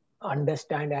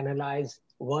understand, analyze,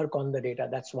 work on the data.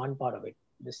 That's one part of it.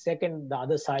 The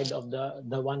other side of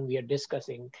the one we are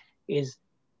discussing is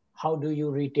how do you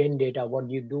retain data? What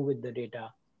do you do with the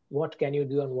data? What can you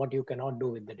do and what you cannot do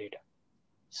with the data?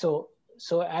 So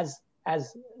as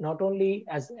not only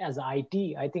as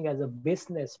IT, I think as a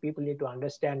business, people need to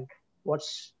understand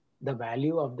what's the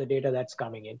value of the data that's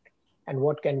coming in and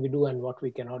what can we do and what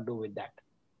we cannot do with that.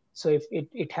 So if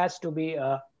it has to be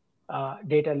a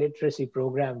data literacy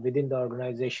program within the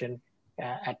organization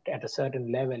at a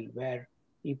certain level where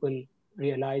people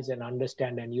realize and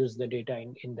understand and use the data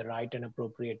in the right and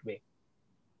appropriate way.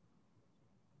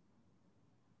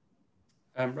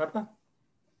 Radha?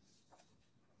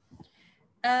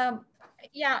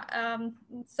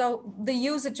 So the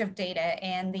usage of data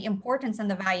and the importance and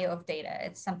the value of data,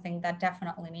 it's something that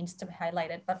definitely needs to be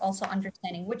highlighted, but also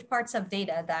understanding which parts of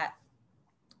data that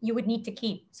you would need to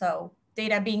keep. So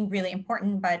data being really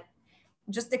important, but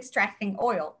just extracting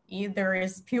oil either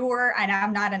is pure, and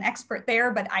I'm not an expert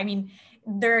there, but I mean,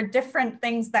 there are different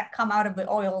things that come out of the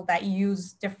oil that you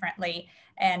use differently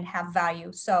and have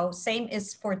value. So same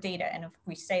is for data. And if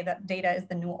we say that data is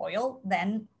the new oil,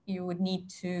 then you would need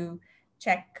to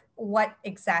check what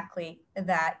exactly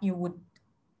that you would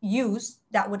use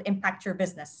that would impact your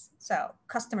business. So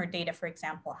customer data, for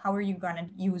example, how are you going to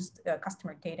use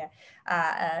customer data,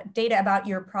 data about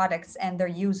your products and their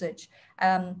usage.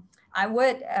 I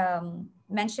would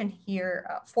mention here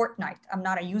Fortnite. I'm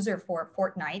not a user for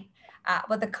Fortnite,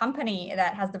 but the company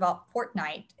that has developed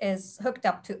Fortnite is hooked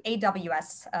up to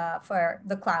AWS for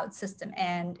the cloud system.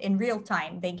 And in real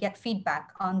time, they get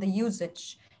feedback on the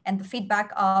usage and the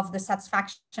feedback of the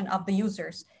satisfaction of the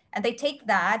users. And they take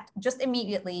that just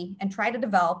immediately and try to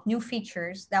develop new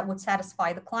features that would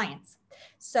satisfy the clients.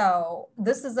 So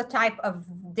this is the type of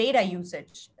data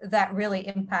usage that really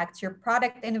impacts your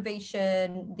product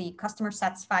innovation, the customer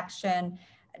satisfaction,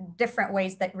 different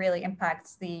ways that really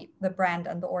impacts the brand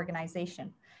and the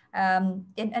organization. And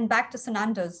back to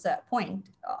Sanando's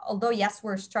point, although yes,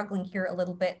 we're struggling here a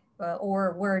little bit,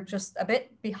 or we're just a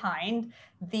bit behind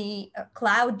the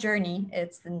cloud journey,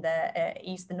 it's in the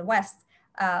East and the West.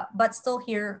 But still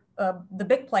here, the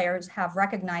big players have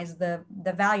recognized the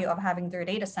value of having their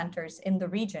data centers in the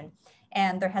region.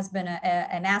 And there has been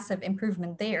a massive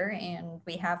improvement there. And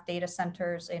we have data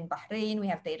centers in Bahrain, we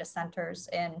have data centers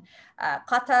in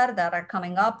Qatar that are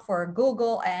coming up for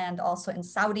Google, and also in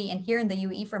Saudi and here in the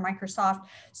UAE for Microsoft.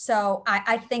 So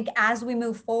I think as we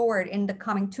move forward in the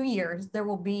coming 2 years, there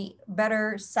will be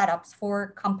better setups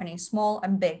for companies, small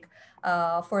and big,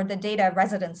 for the data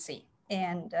residency.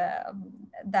 And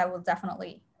that will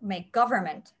definitely make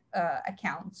government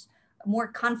accounts more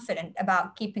confident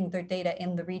about keeping their data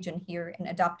in the region here and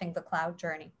adopting the cloud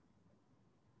journey.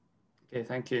 Okay,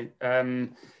 thank you.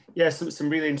 Yeah, some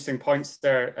really interesting points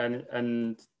there,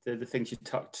 and the things you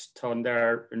touched on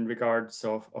there in regards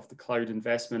of the cloud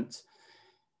investment.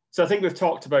 So I think we've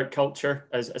talked about culture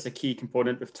as a key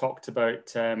component. We've talked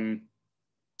about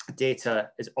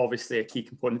data is obviously a key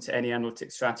component to any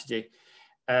analytics strategy.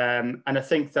 And I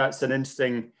think that's an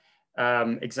interesting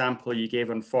example you gave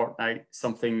on Fortnite,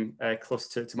 something close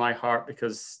to my heart,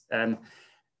 because it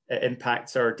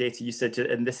impacts our data usage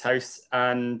in this house,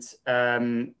 and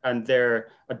their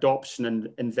adoption and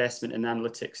investment in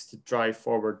analytics to drive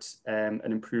forward and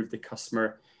improve the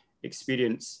customer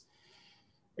experience.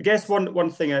 I guess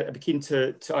one thing I'd be keen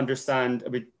to understand,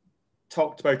 we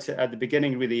talked about it at the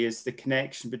beginning, really, is the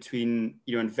connection between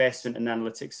investment in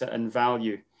analytics and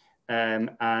value.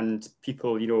 And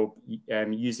people,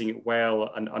 using it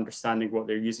well and understanding what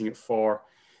they're using it for.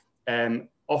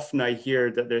 Often I hear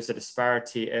that there's a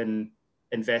disparity in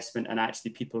investment and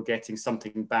actually people getting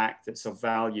something back that's of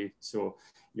value. So,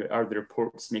 are the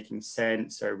reports making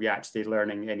sense? Are we actually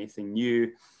learning anything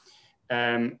new?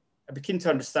 I'd be keen to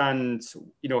understand,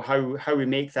 how we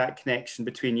make that connection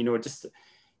between, just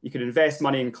you could invest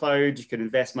money in cloud, you could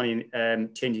invest money in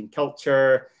changing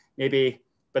culture, maybe.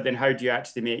 But then how do you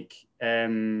actually make,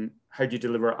 how do you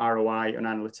deliver ROI on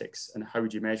analytics, and how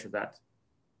would you measure that?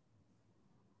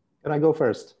 Can I go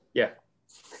first? Yeah.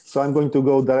 So I'm going to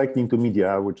go directly into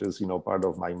media, which is, part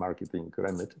of my marketing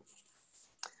remit.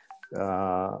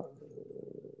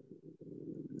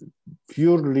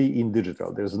 Purely in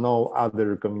digital. There's no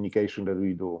other communication that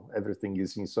we do. Everything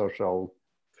is in social,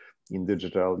 in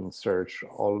digital, in search.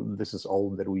 This is all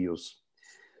that we use.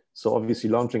 So obviously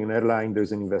launching an airline,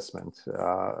 there's an investment.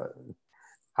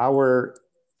 Our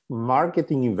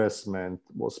marketing investment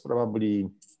was probably,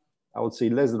 I would say,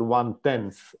 less than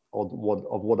 1/10 of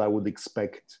what I would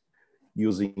expect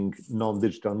using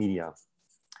non-digital media.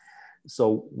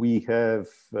 So we have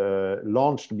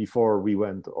launched before we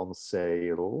went on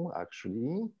sale,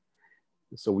 actually.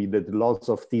 So we did lots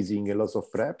of teasing and lots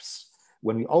of preps.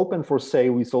 When we opened for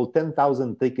sale, we sold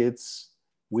 10,000 tickets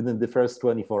within the first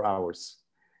 24 hours.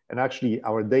 And actually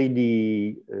our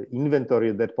daily inventory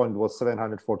at that point was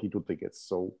 742 tickets,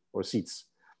 or seats.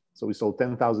 So we sold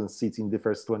 10,000 seats in the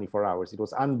first 24 hours. It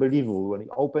was unbelievable when we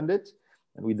opened it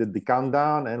and we did the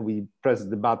countdown and we pressed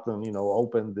the button,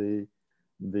 opened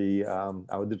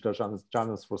our digital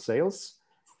channels for sales.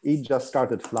 It just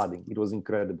started flooding. It was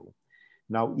incredible.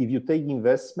 Now, if you take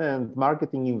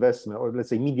marketing investment, or let's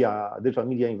say digital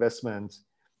media investment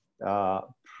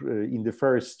in the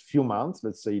first few months,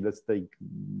 let's take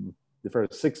the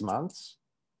first 6 months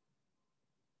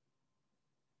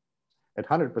at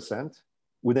 100%,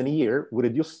 within a year, we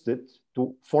reduced it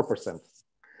to 4%.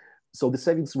 So the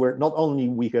savings were, not only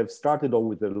we have started off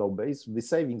with a low base, the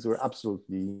savings were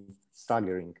absolutely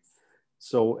staggering.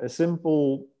 So a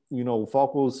simple,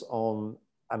 focus on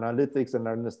analytics and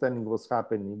understanding what's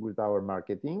happening with our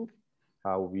marketing,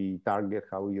 how we target,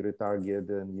 how we retarget,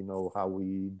 and how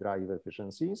we drive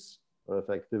efficiencies or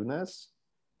effectiveness,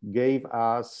 gave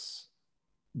us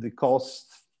the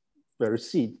cost per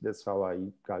seat, that's how I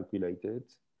calculated,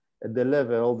 at the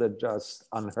level that just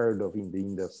unheard of in the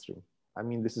industry. I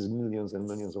mean, this is millions and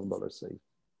millions of dollars saved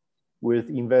with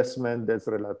investment that's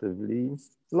relatively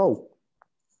low,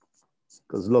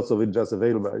 because lots of it just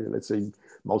available. Let's say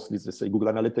mostly, let's say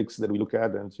Google Analytics that we look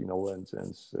at, and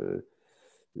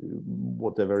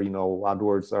whatever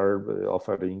AdWords are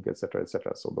offering, etc.,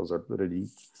 etc. So those are really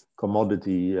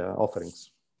commodity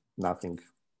offerings, nothing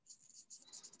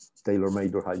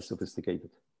tailor-made or highly sophisticated.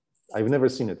 I've never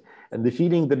seen it, and the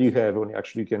feeling that you have when you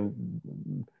actually can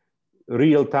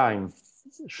real time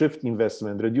shift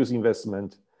investment, reduce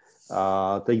investment,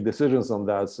 take decisions on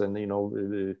that, and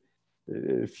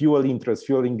fuel interest,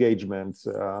 fuel engagement,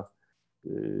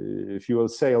 fuel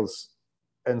sales,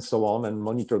 and so on, and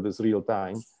monitor this real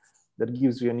time, that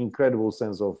gives you an incredible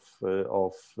sense of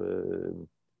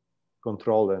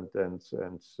control and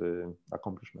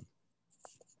accomplishment.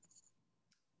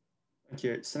 Thank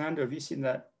you. Sanando, have you seen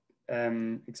that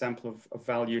example of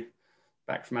value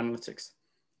back from analytics?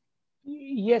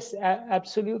 Yes,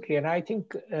 absolutely. And I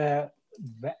think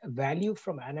value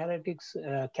from analytics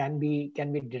can be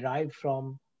derived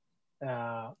from,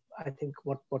 I think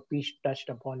what we touched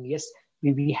upon. Yes,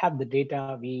 we have the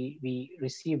data, we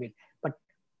receive it, but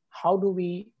how do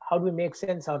we make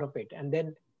sense out of it? And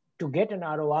then to get an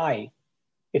ROI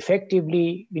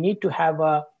effectively, we need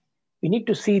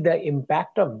to see the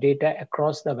impact of data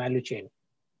across the value chain.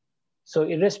 So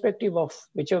irrespective of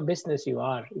whichever business you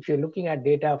are, if you're looking at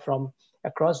data from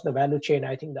across the value chain,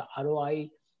 I think the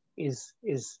ROI is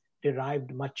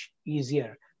derived much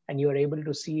easier, and you're able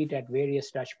to see it at various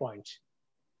touch points.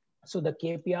 So the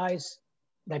KPIs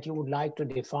that you would like to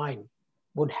define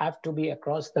would have to be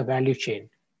across the value chain.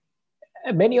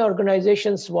 Many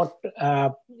organizations want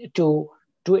to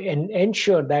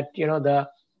ensure that the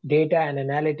data and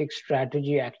analytics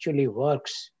strategy actually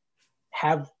works,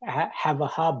 have a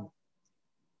hub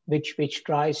which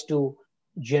tries to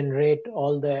generate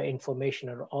all the information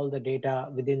or all the data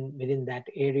within that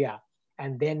area,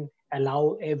 and then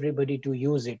allow everybody to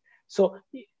use it. So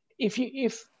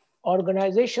if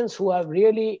organizations who have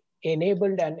really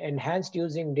enabled and enhanced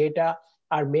using data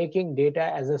are making data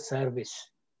as a service.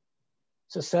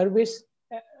 So service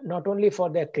not only for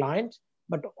their clients,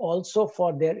 but also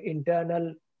for their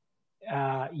internal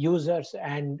users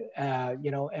and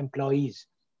employees.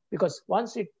 Because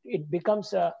once it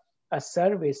becomes a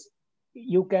service,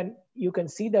 you can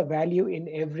see the value in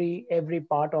every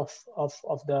part of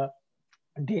the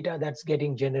data that's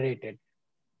getting generated.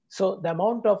 So the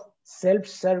amount of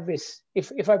self-service,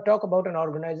 if I talk about an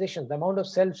organization, the amount of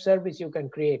self-service you can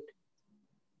create,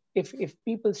 if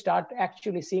people start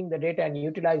actually seeing the data and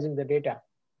utilizing the data,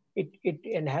 it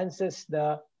enhances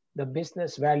the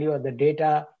business value or the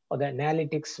data or the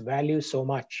analytics value so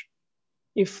much.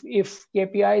 If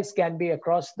KPIs can be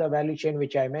across the value chain,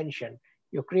 which I mentioned,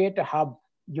 you create a hub,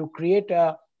 you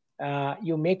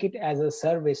make it as a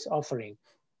service offering,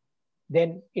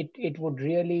 then it would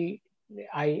really,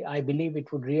 I believe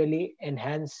it would really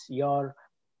enhance your,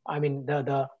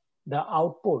 the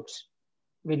outputs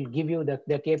will give you the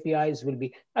KPIs will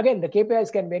be, again, the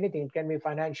KPIs can be anything. It can be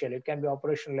financial, it can be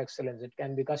operational excellence, it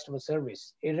can be customer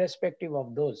service, irrespective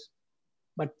of those.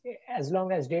 But as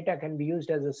long as data can be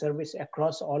used as a service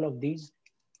across all of these,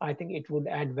 I think it would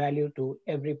add value to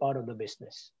every part of the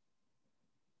business.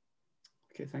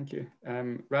 Okay, thank you.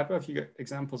 Radwa, have you got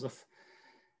examples of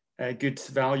good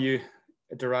value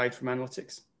derived from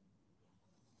analytics?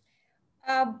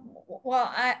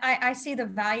 Well, I see the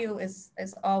value is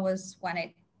always when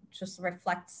it just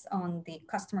reflects on the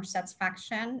customer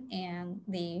satisfaction and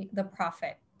the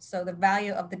profit. So the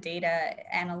value of the data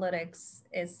analytics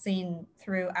is seen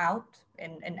throughout,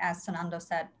 and as Sanando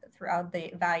said, throughout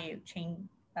the value chain,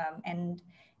 and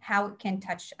how it can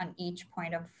touch on each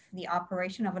point of the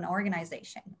operation of an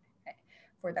organization,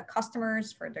 for the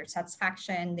customers, for their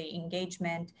satisfaction, the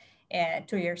engagement,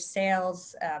 to your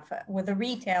sales, with the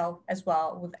retail as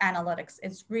well, with analytics.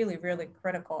 It's really, really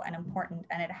critical and important.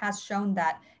 And it has shown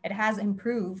that it has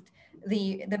improved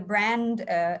the brand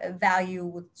value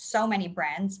with so many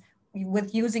brands,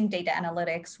 with using data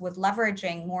analytics, with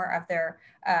leveraging more of their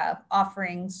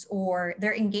offerings or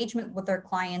their engagement with their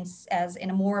clients as in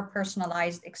a more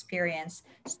personalized experience.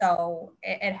 So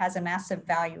it has a massive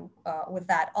value with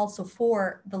that. Also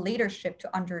for the leadership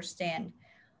to understand,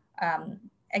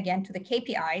 again, to the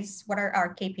KPIs, what are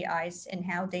our KPIs and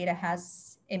how data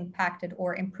has impacted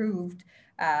or improved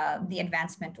the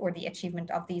advancement or the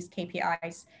achievement of these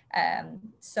KPIs.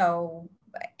 So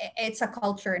it's a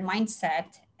culture and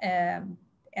mindset,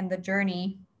 and the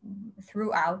journey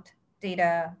throughout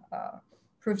data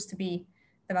proves to be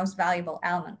the most valuable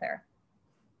element there.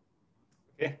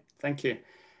 Okay, thank you.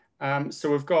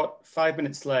 So we've got 5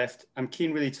 minutes left. I'm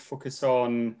keen really to focus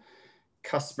on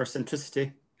customer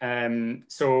centricity.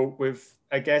 So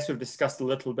I guess we've discussed a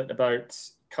little bit about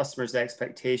customers'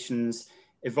 expectations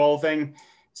evolving.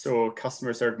 So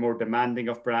customers are more demanding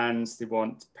of brands. They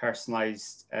want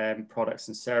personalized products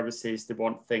and services. They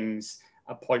want things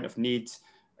at point of need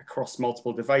across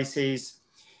multiple devices.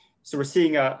 So we're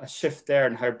seeing a shift there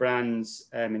in how brands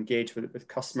engage with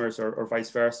customers, or vice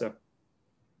versa.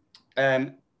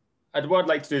 What I'd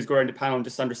like to do is go around the panel and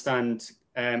just understand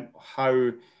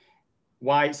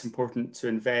why it's important to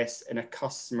invest in a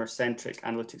customer-centric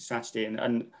analytics strategy,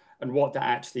 and what that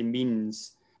actually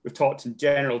means. We've talked in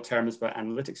general terms about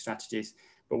analytics strategies,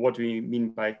 but what do we mean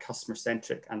by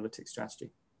customer-centric analytics strategy?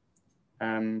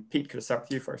 Pete, could I start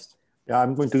with you first? Yeah,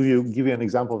 I'm going to give you an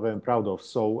example that I'm proud of.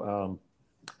 So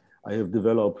I have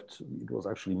developed, it was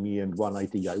actually me and one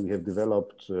IT guy, we have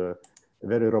developed a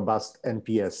very robust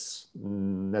NPS,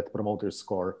 Net Promoter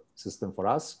Score system for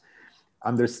us,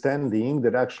 understanding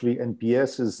that actually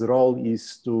NPS's role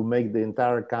is to make the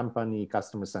entire company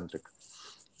customer-centric.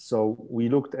 So we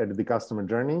looked at the customer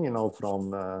journey,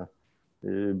 from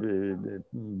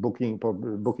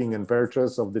booking and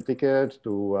purchase of the ticket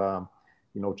to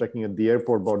checking at the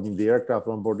airport, boarding the aircraft,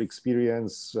 on-board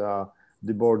experience,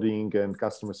 the boarding and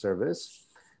customer service.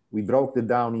 We broke it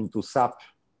down into sub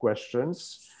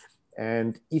questions,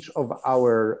 and each of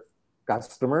our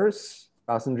passengers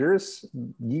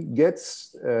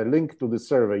gets a link to the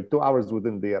survey 2 hours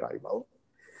within the arrival.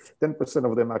 10%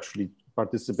 of them actually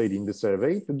participate in the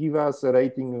survey to give us a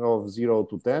rating of 0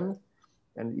 to 10.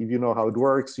 And if you know how it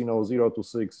works, 0 to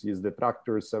 6 is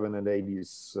detractors, 7 and 8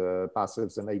 is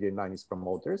passives, and 8 and 9 is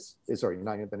promoters. 9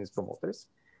 and 10 is promoters.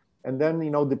 And then,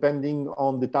 depending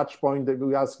on the touch point, that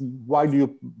we ask, why do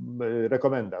you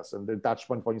recommend us? And the touch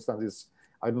point, for instance, is,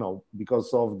 I don't know,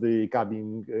 because of the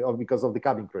cabin, or because of the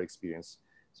cabin crew experience.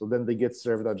 So then they get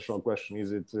served additional question.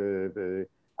 Is it the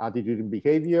attitude and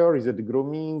behavior? Is it the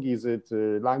grooming? Is it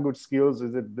language skills?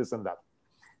 Is it this and that?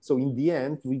 So in the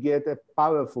end, we get a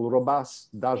powerful, robust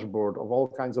dashboard of all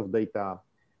kinds of data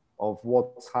of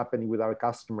what's happening with our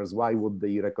customers. Why would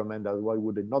they recommend us? Why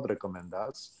would they not recommend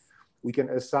us? We can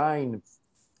assign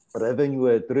revenue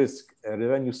at risk,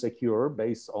 revenue secure,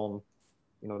 based on,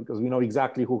 because we know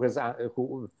exactly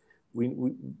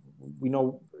we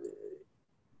know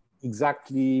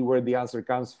exactly where the answer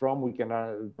comes from. We can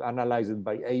analyze it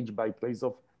by age, by place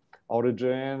of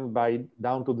origin,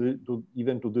 down to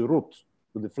even to the route,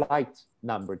 to the flight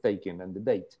number taken and the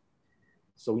date.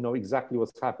 So we know exactly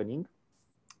what's happening.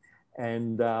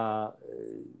 And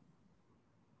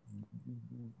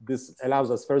this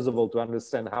allows us, first of all, to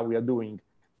understand how we are doing,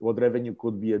 what revenue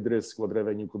could be at risk, what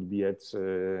revenue could be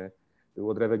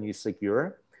what revenue is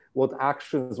secure, what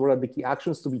are the key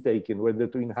actions to be taken, whether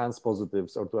to enhance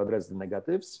positives or to address the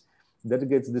negatives. That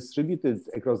gets distributed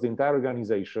across the entire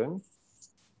organization.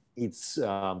 It's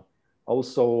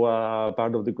also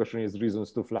part of the question is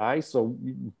reasons to fly. So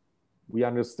we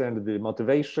understand the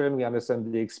motivation, we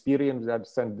understand the experience, we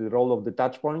understand the role of the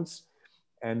touch points,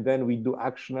 and then we do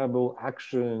actionable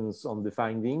actions on the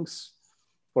findings.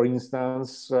 for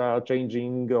instance,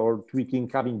 changing or tweaking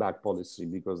cabin bag policy,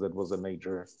 because that was a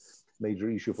major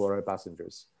issue for our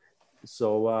passengers.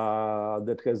 So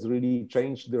that has really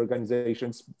changed the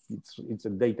organizations. It's a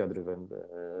data-driven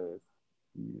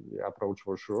approach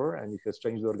for sure, and it has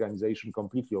changed the organization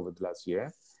completely over the last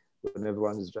year, when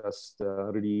everyone is just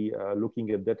really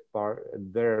looking at that part,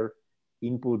 their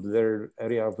input, their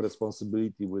area of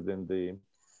responsibility within the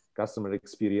customer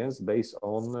experience based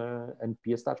on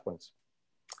NPS touchpoints.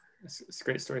 It's a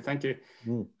great story. Thank you.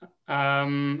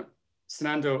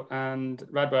 Sanando and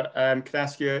Radwa, could I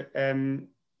ask you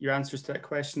your answers to that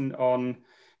question on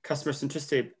customer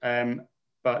centricity,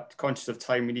 but conscious of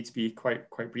time, we need to be quite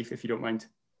brief if you don't mind.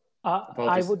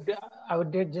 I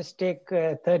would just take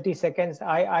 30 seconds.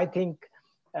 I think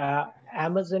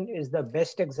Amazon is the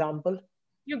best example.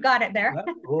 You got it there.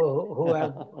 who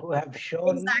have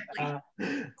shown exactly.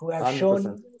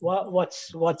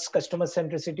 what's customer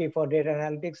centricity for data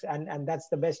analytics, and that's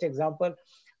the best example.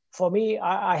 For me,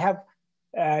 I have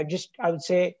I would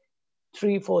say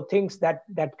 3-4 things that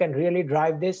can really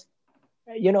drive this.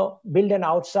 Build an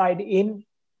outside in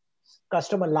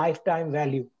customer lifetime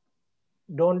value.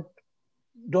 Don't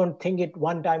think it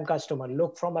one-time customer.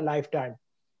 Look from a lifetime.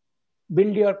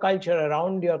 Build your culture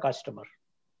around your customer.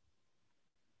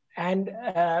 And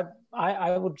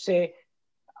I would say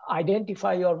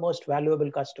identify your most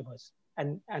valuable customers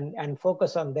and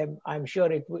focus on them. I'm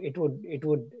sure it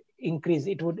would increase,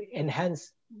 it would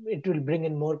enhance, it will bring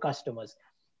in more customers.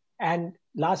 And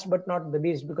last but not the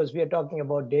least, because we are talking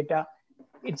about data,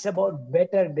 it's about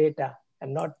better data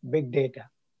and not big data.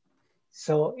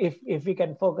 So if we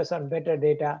can focus on better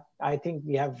data, I think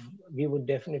we would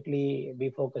definitely be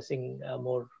focusing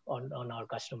more on our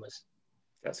customers.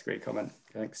 That's a great comment.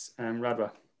 Thanks.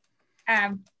 Radwa.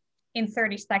 In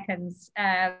 30 seconds,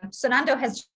 Sanando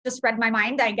has just read my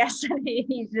mind, I guess.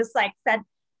 He just said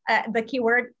the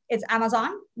keyword is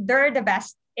Amazon. They're the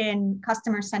best in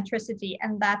customer centricity,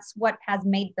 and that's what has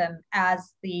made them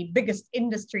as the biggest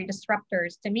industry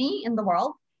disruptors to me in the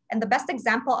world, and the best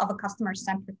example of a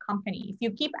customer-centric company. If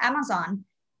you keep Amazon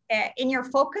in your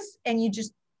focus and you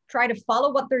just try to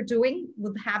follow what they're doing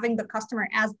with having the customer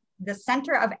as the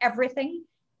center of everything,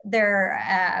 their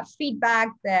feedback,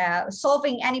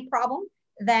 solving any problem,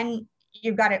 then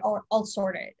you've got it all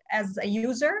sorted. As a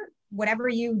user, whenever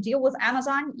you deal with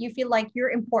Amazon, you feel like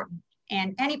you're important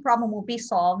and any problem will be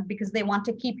solved because they want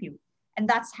to keep you. And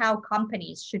that's how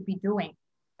companies should be doing.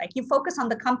 Like, you focus on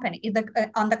the company,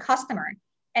 on the customer,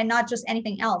 and not just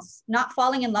anything else. Not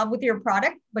falling in love with your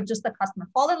product, but just the customer.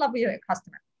 Fall in love with your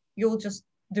customer. You'll just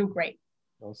do great.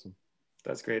 Awesome.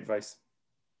 That's great advice.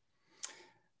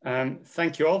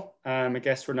 Thank you all. I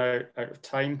guess we're now out of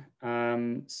time.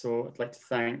 So I'd like to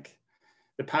thank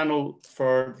the panel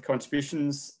for the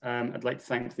contributions. I'd like to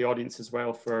thank the audience as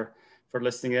well for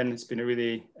listening in. It's been a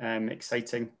really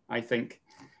exciting, I think.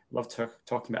 Love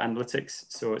talking about analytics.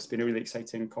 So it's been a really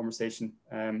exciting conversation.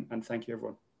 And thank you,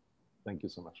 everyone. Thank you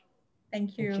so much.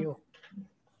 Thank you. Thank you.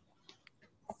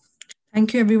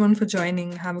 Thank you, everyone, for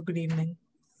joining. Have a good evening.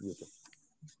 You too.